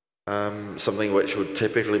 something which would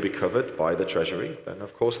typically be covered by the Treasury, then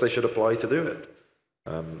of course they should apply to do it.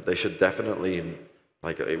 They should definitely,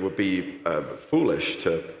 like, it would be foolish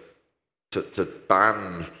to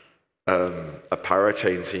ban a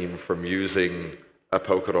parachain team from using a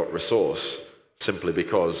Polkadot resource simply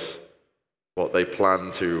because they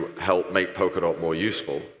plan to help make Polkadot more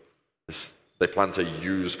useful. They plan to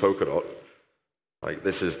use Polkadot. Like,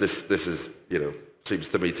 this is, you know, seems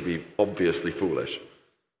to me to be obviously foolish.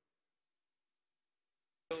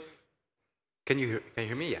 Can you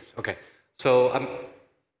hear me? Yes. Okay. So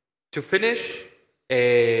to finish,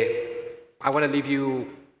 I want to leave you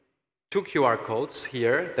 2 QR codes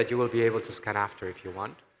here that you will be able to scan after if you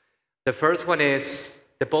want. The first one is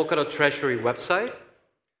the Polkadot Treasury website.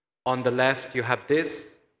 On the left, you have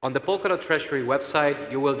this. On the Polkadot Treasury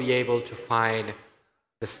website, you will be able to find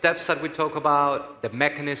the steps that we talk about, the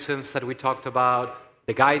mechanisms that we talked about,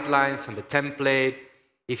 the guidelines and the template.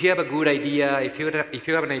 If you have a good idea, if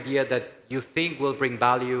you have an idea that you think will bring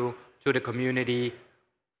value to the community,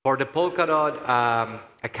 for the Polkadot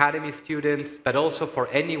Academy students, but also for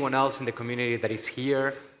anyone else in the community that is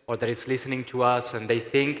here or that is listening to us and they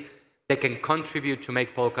think they can contribute to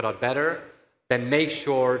make Polkadot better, then make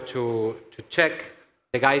sure to check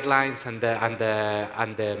the guidelines and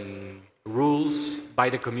the rules by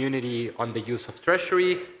the community on the use of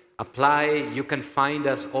Treasury. Apply. You can find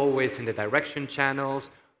us always in the direction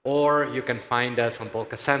channels, or you can find us on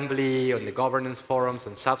Polk Assembly, on the governance forums,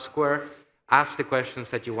 and SubSquare. Ask the questions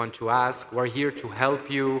that you want to ask. We're here to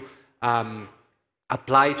help you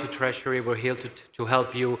apply to Treasury. We're here to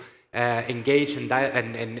help you engage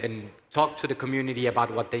and talk to the community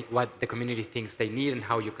about what the community thinks they need and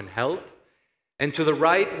how you can help. And to the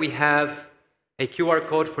right, we have a QR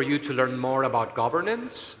code for you to learn more about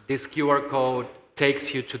governance. This QR code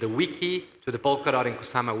takes you to the wiki, to the Polkadot and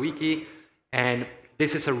Kusama wiki. And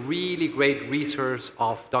this is a really great resource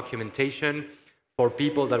of documentation for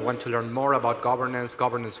people that want to learn more about governance,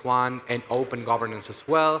 Governance 1, and open governance as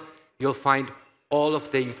well. You'll find all of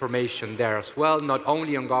the information there as well, not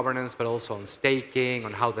only on governance, but also on staking,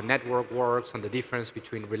 on how the network works, on the difference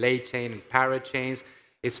between relay chain and parachains.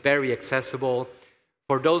 It's very accessible.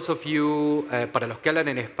 For those of you, para los que hablan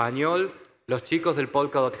en español, los chicos del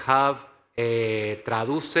Polkadot Hub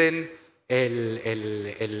traducen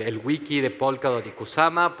el wiki de Polkadot y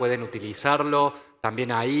Kusama, pueden utilizarlo.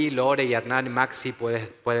 También ahí, Lore y Hernán y Maxi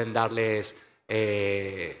pueden darles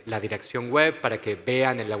la dirección web para que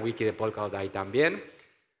vean en la wiki de Polkadot ahí también.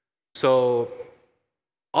 So,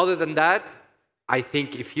 other than that, I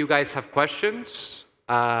think if you guys have questions,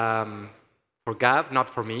 for Gav, not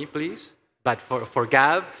for me, please, but for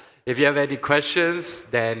Gav, if you have any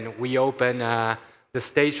questions, then we open the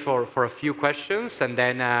stage for a few questions, and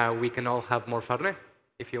then we can all have more Fernet,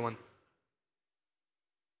 if you want.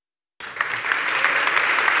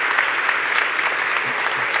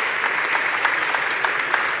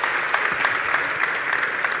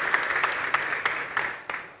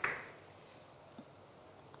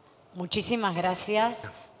 Muchísimas gracias.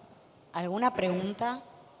 ¿Alguna pregunta?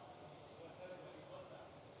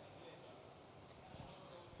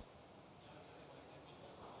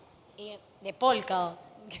 De Polkadot.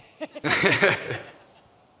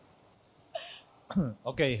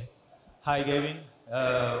 Okay. Hi, Gavin.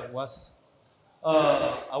 Was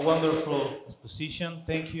a wonderful exposition.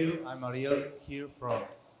 Thank you. I'm Ariel here from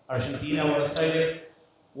Argentina, Buenos Aires.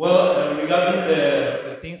 Well, regarding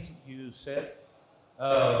the things you said,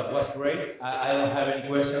 was great. I don't have any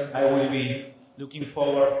question. I will be looking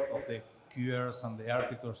forward of the QRs and the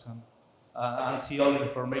articles and see all the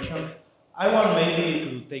information. I want maybe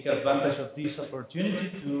to take advantage of this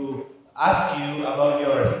opportunity to ask you about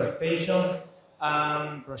your expectations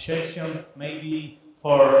and projections maybe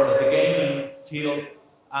for the gaming field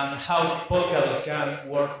and how Polkadot can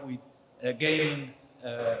work with gaming.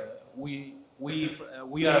 We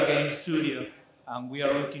are a game studio and we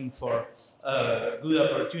are looking for good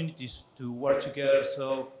opportunities to work together.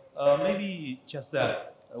 So maybe just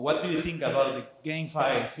that. what do you think about the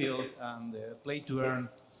GameFi field and the play-to-earn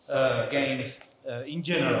games in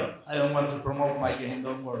general? I don't want to promote my game,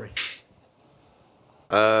 don't worry.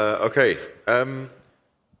 Okay.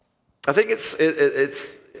 I think it's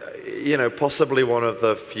you know, possibly one of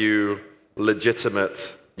the few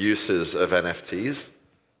legitimate uses of NFTs.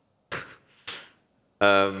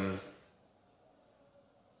 I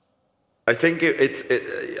think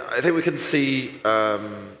I think we can see you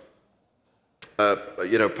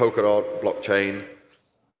know, Polkadot blockchain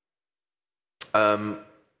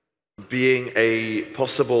being a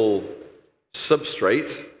possible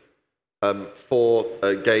substrate for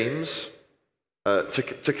games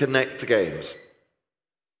to connect games.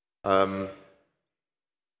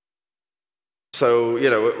 So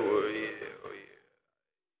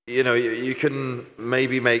you can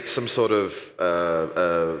maybe make some sort of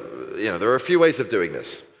there are a few ways of doing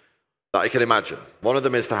this that I can imagine. One of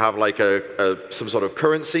them is to have like some sort of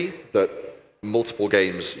currency that multiple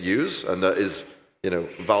games use and that is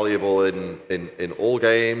valuable in all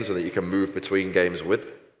games and that you can move between games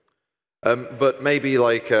with. But maybe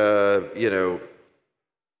like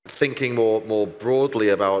thinking more broadly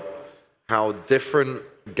about how different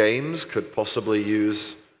games could possibly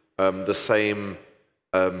use the same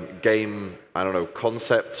game, I don't know,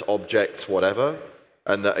 concepts, objects, whatever,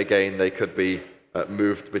 and that again they could be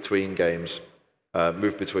moved between games,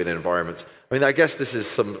 moved between environments. I mean, I guess this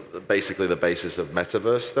is basically the basis of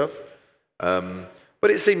metaverse stuff.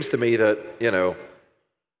 But it seems to me that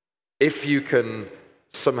if you can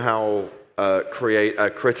somehow create a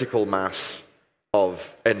critical mass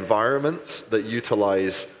of environments that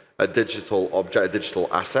utilize a digital object, a digital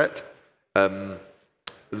asset,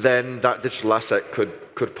 then that digital asset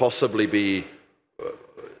could possibly be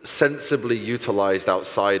sensibly utilized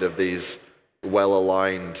outside of these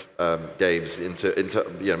well-aligned games into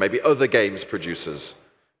maybe other games producers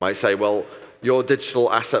might say, well, your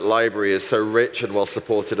digital asset library is so rich and well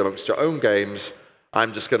supported amongst your own games,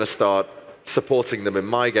 I'm just going to start supporting them in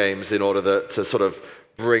my games in order to sort of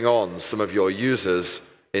bring on some of your users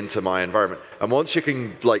into my environment. And once you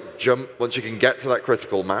can once you can get to that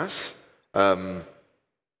critical mass, then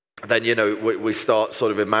we start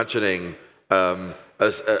sort of imagining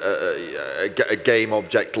as a game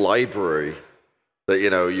object library that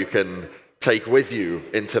you can take with you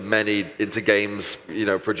into games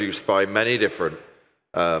produced by many different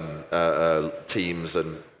teams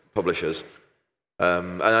and publishers.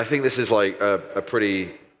 And I think this is like a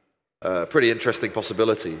pretty interesting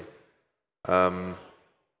possibility.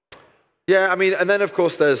 Yeah, I mean, and then of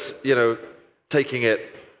course there's taking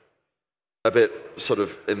it a bit sort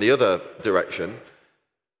of in the other direction.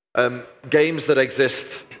 Games that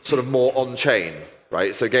exist sort of more on-chain,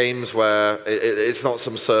 right? So games where it's not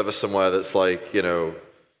some server somewhere that's like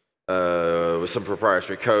with some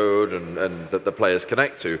proprietary code and that the players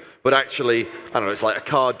connect to, but actually, I don't know, it's like a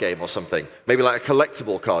card game or something, maybe like a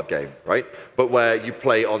collectible card game, right? But where you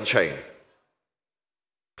play on-chain.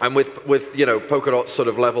 And with Polkadot's sort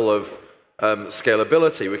of level of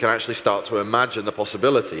scalability, we can actually start to imagine the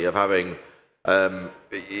possibility of having a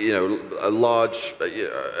large,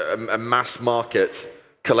 a mass market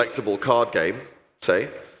collectible card game, say,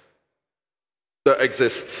 that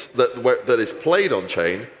exists, that is played on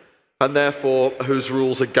chain, and therefore whose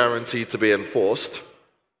rules are guaranteed to be enforced,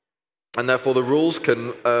 and therefore the rules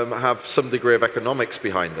can have some degree of economics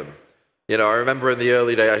behind them. I remember in the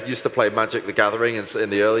early days, I used to play Magic the Gathering in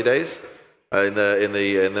the early days, in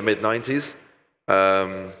the mid-90s.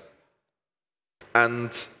 And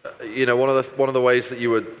one of the ways that you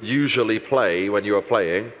would usually play when you were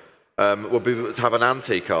playing would be to have an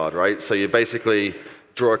ante card, right? So you basically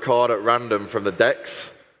draw a card at random from the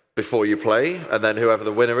decks before you play, and then whoever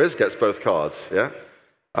the winner is gets both cards. Yeah.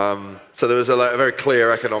 So there was a very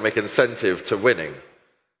clear economic incentive to winning.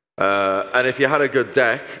 And if you had a good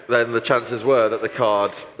deck, then the chances were that the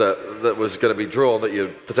card that was going to be drawn that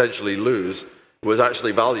you'd potentially lose was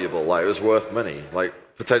actually valuable. Like, it was worth money, like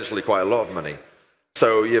potentially quite a lot of money.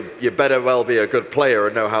 So you better well be a good player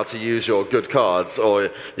and know how to use your good cards, or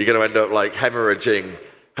you're going to end up like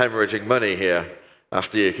hemorrhaging money here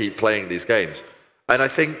after you keep playing these games. And I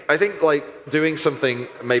think like doing something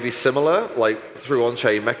maybe similar, like through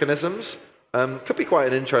on-chain mechanisms, could be quite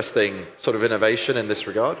an interesting sort of innovation in this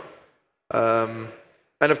regard. And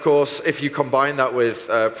of course, if you combine that with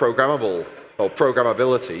programmable or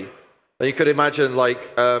programmability, then you could imagine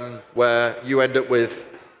like where you end up with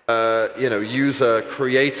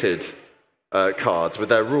user-created cards with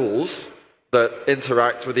their rules that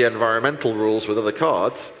interact with the environmental rules with other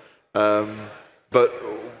cards, but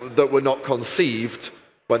that were not conceived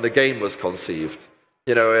when the game was conceived.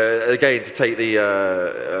 You know, again, to take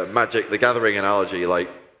the Magic the Gathering analogy, like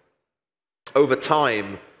over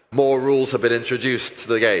time, more rules have been introduced to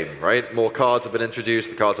the game, right? More cards have been introduced,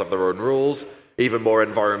 the cards have their own rules. Even more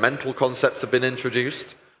environmental concepts have been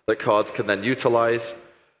introduced that cards can then utilize.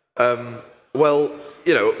 Well,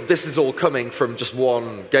 you know, this is all coming from just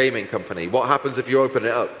one gaming company. What happens if you open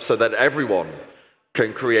it up so that everyone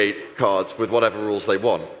can create cards with whatever rules they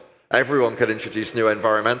want? Everyone can introduce new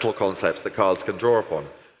environmental concepts that cards can draw upon.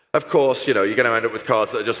 Of course, you know, you're going to end up with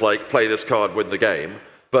cards that are just like, play this card, win the game.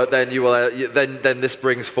 But then you will, then this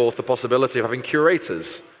brings forth the possibility of having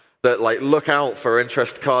curators that like look out for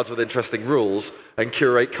cards with interesting rules and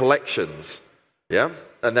curate collections. Yeah?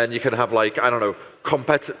 And then you can have like, I don't know,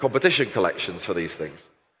 competition collections for these things.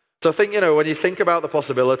 So I think, you know, when you think about the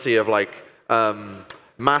possibility of like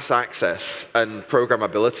mass access and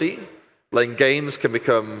programmability, like games can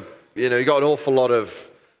become, you know, you got an awful lot of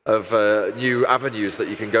new avenues that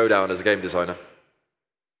you can go down as a game designer.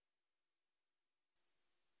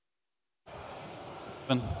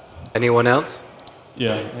 Anyone else?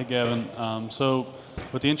 Yeah, hey Gavin. So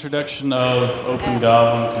with the introduction of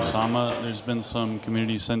Polkadot and Kusama, there's been some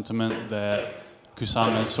community sentiment that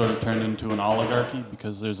Kusama has sort of turned into an oligarchy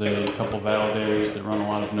because there's a couple validators that run a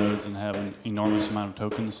lot of nodes and have an enormous amount of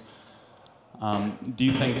tokens. Do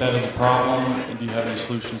you think that is a problem? Do you have any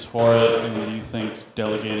solutions for it? And do you think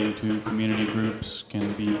delegating to community groups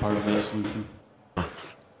can be part of that solution?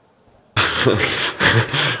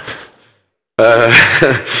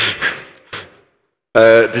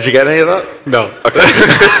 Did you get any of that? No. Okay.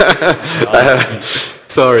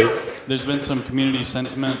 Sorry. There's been some community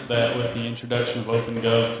sentiment that with the introduction of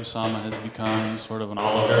OpenGov, Kusama has become sort of an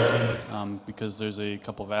oligarchy because there's a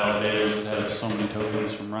couple validators that have so many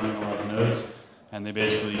tokens from running a lot of nodes, and they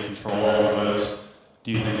basically control all the votes.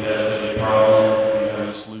 Do you think that's a problem? Do you have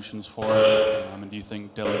any solutions for it? And do you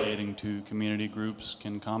think delegating to community groups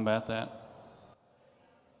can combat that?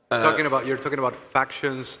 You're talking about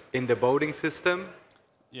factions in the voting system?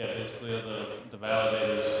 Yeah, basically the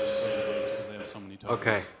validators sway the votes because they have so many tokens.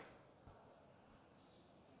 Okay.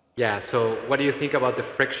 Yeah, so what do you think about the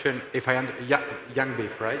friction, if I Young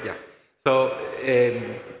Beef, right? Yeah. So,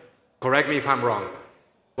 correct me if I'm wrong.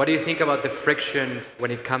 What do you think about the friction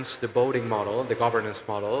when it comes to the voting model, the governance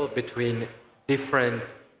model, between different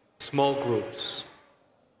small groups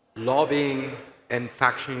lobbying and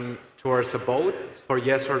factioning towards a vote for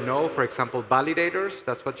yes or no? For example, validators,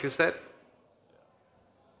 that's what you said?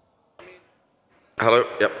 Hello?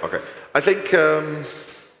 Yep, okay. I think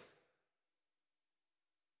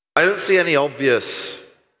I don't see any obvious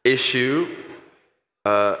issue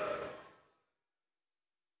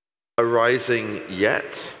arising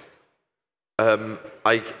yet.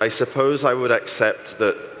 I suppose I would accept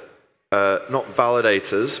that not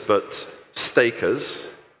validators, but stakers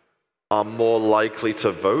are more likely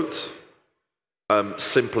to vote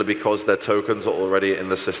simply because their tokens are already in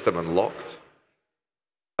the system and locked.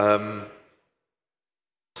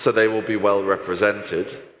 So they will be well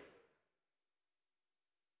represented.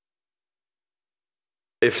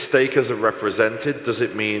 If stakers are represented, does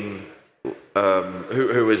it mean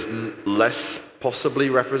who is less possibly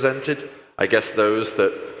represented? I guess those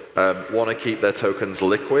that want to keep their tokens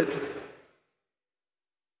liquid.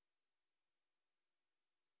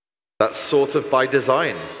 That's sort of by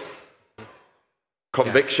design.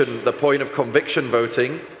 Conviction, yeah. The point of conviction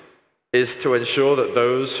voting is to ensure that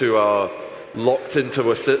those who are locked into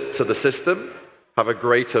the system have a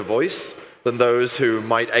greater voice than those who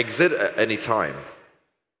might exit at any time.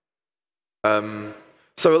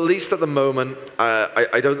 So at least at the moment,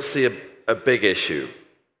 I don't see a big issue.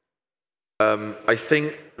 I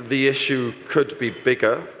think the issue could be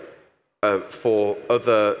bigger for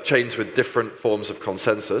other chains with different forms of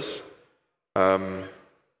consensus. For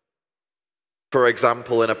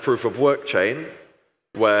example, in a proof of work chain,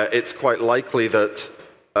 where it's quite likely that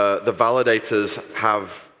the validators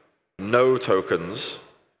have no tokens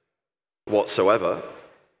whatsoever,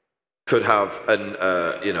 could have an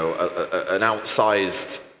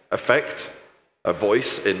outsized effect, a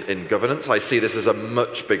voice in governance. I see this as a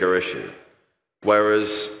much bigger issue.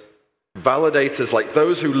 Whereas validators, like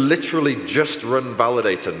those who literally just run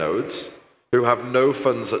validator nodes, who have no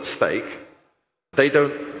funds at stake,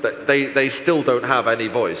 they still don't have any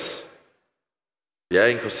voice. Yeah,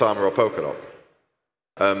 in Kusama or Polkadot.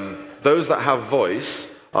 Those that have voice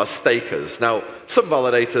are stakers. Now, some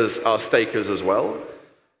validators are stakers as well,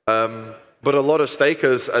 but a lot of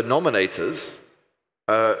stakers are nominators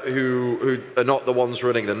who are not the ones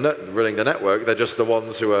running the network. They're just the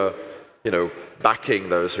ones who are, backing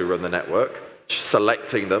those who run the network,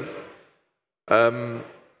 selecting them.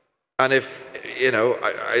 And if, you know,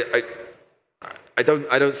 I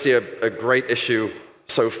don't see a great issue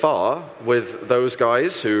so far with those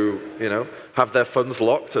guys who, you know, have their funds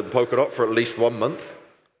locked in Polkadot for at least 1 month,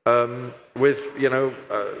 with, you know,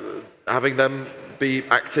 having them be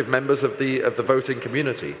active members of the voting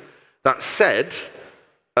community. That said,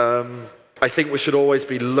 I think we should always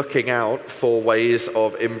be looking out for ways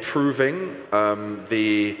of improving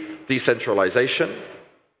the decentralization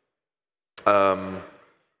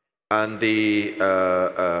and the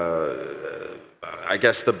I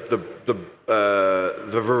guess the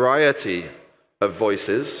variety of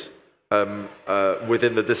voices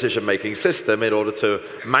within the decision-making system in order to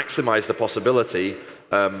maximize the possibility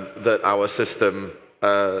that our system,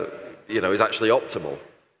 you know, is actually optimal.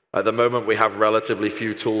 At the moment, we have relatively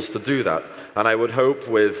few tools to do that, and I would hope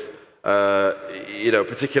with, you know,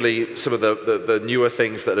 particularly some of the newer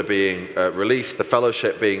things that are being released, the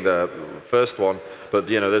fellowship being the first one, but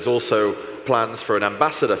you know, there's also plans for an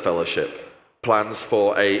ambassador fellowship, plans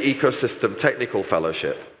for a ecosystem technical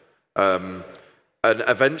fellowship, and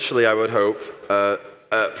eventually, I would hope,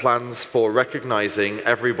 plans for recognizing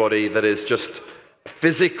everybody that is just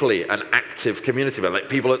physically an active community member, like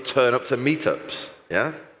people that turn up to meetups,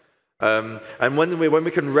 yeah. And when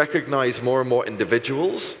we can recognize more and more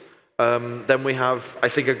individuals, then we have, I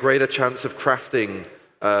think, a greater chance of crafting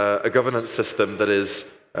a governance system that is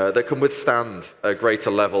that can withstand a greater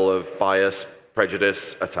level of bias,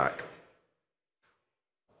 prejudice, attack.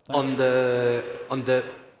 On the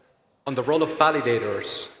role of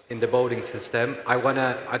validators in the voting system, I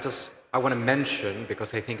wanna mention,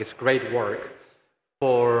 because I think it's great work.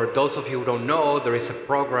 For those of you who don't know, there is a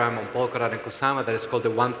program on Polkadot and Kusama that is called the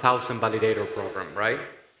 1000 Validator Program, right?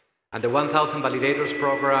 And the 1000 Validators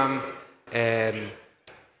Program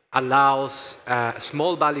allows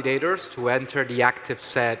small validators to enter the active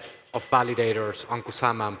set of validators on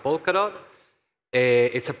Kusama and Polkadot.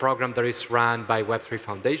 It's a program that is run by Web3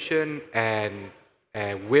 Foundation, and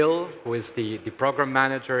Will, who is the program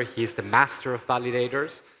manager, he's the master of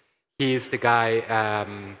validators. He is the guy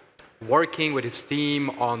working with his team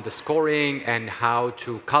on the scoring and how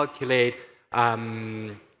to calculate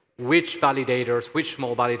which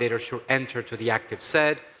small validators should enter to the active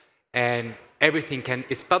set. And everything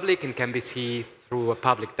is public and can be seen through a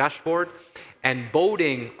public dashboard. And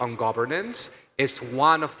voting on governance is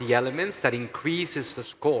one of the elements that increases the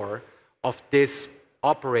score of these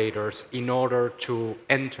operators in order to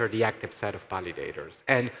enter the active set of validators.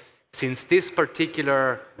 And since this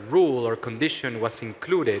particular rule or condition was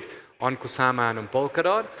included on Kusama and on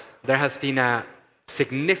Polkadot, there has been a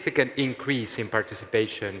significant increase in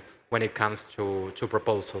participation when it comes to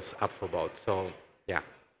proposals up for vote. So, yeah,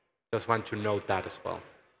 just want to note that as well.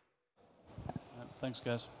 Thanks,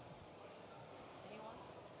 guys.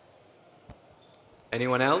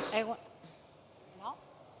 Anyone else? No?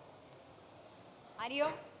 Mario?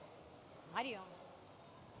 Mario?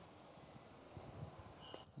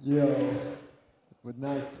 Yo, good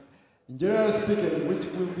night. In general speaking, which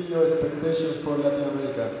will be your expectations for Latin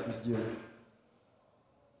America this year?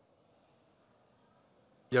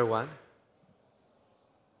 Your one?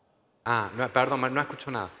 No, perdón, no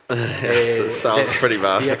escucho nada. That sounds pretty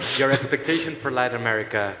bad. Your expectation for Latin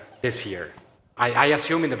America this year? I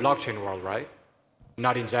assume in the blockchain world, right?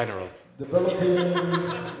 Not in general. Developing.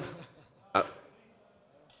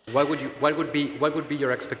 What would be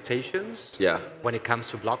your expectations? Yeah. When it comes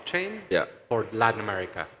to blockchain? Yeah. For Latin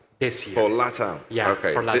America this year. For LATAM. Yeah.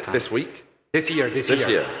 Okay. For LATAM. This week. This year. This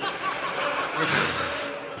year.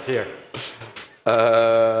 This year.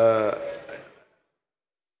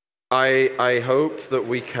 I hope that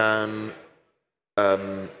we can.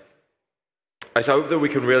 I hope that we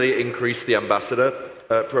can really increase the ambassador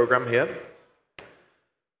program here,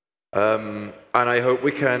 and I hope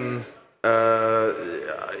we can.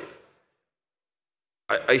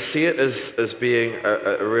 I see it as being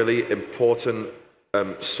a really important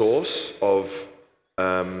source of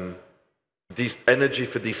energy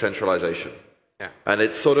for decentralization. Yeah. And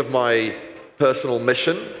it's sort of my personal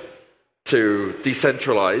mission to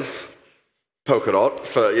decentralize Polkadot.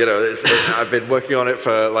 For, you know, I've been working on it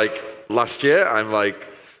for like last year. I'm like,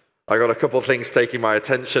 I got a couple of things taking my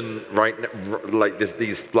attention like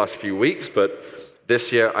these last few weeks, but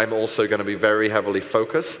this year I'm also going to be very heavily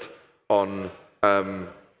focused on,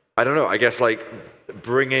 I don't know, I guess like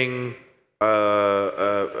bringing,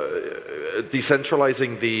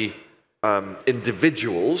 decentralizing the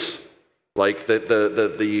individuals, like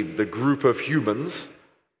the group of humans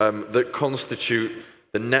that constitute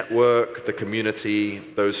the network, the community,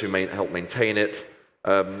 those who help maintain it,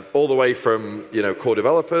 all the way from, you know, core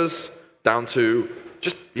developers down to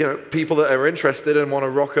just people that are interested and want to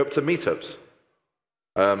rock up to meetups.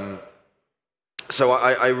 So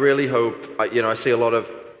I really hope, I see a lot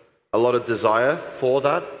of desire for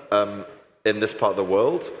that in this part of the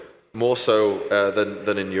world, more so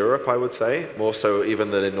than in Europe, I would say, more so even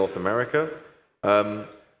than in North America. I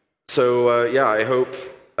hope,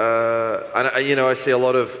 and I see a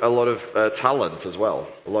lot of talent as well,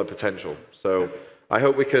 a lot of potential. So I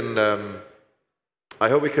hope we can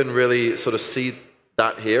really sort of see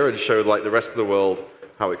that here and show like the rest of the world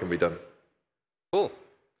how it can be done. Cool.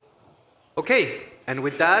 Okay, and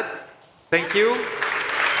with that, thank you.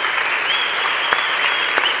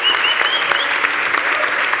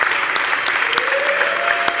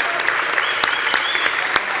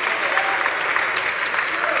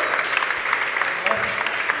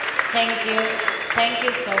 Thank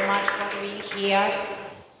you so much for being here,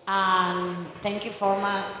 and thank you so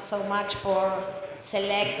much for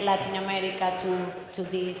select Latin America to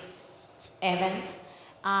this event.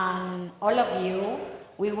 And all of you,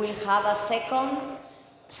 we will have a second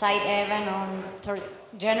side event on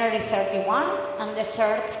January 31 and the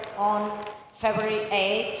third on February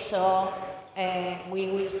 8. So we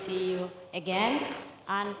will see you again,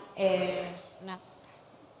 and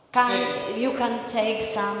you can take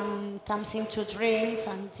something to drink,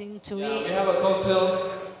 something to eat. We have a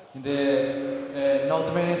cocktail in the not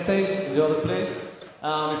the main stage, in the other place.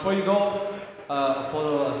 Before you go, a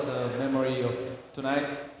photo as a memory of tonight,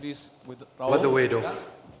 please, with Raul. What do we do?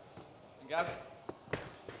 Gavin.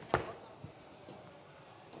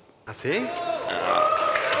 ¿Así?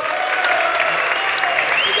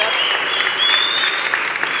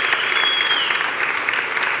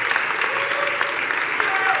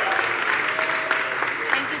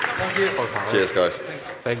 Thank you. Por favor. Cheers, guys.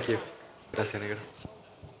 Thank you. Gracias, negro.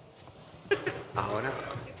 Ahora.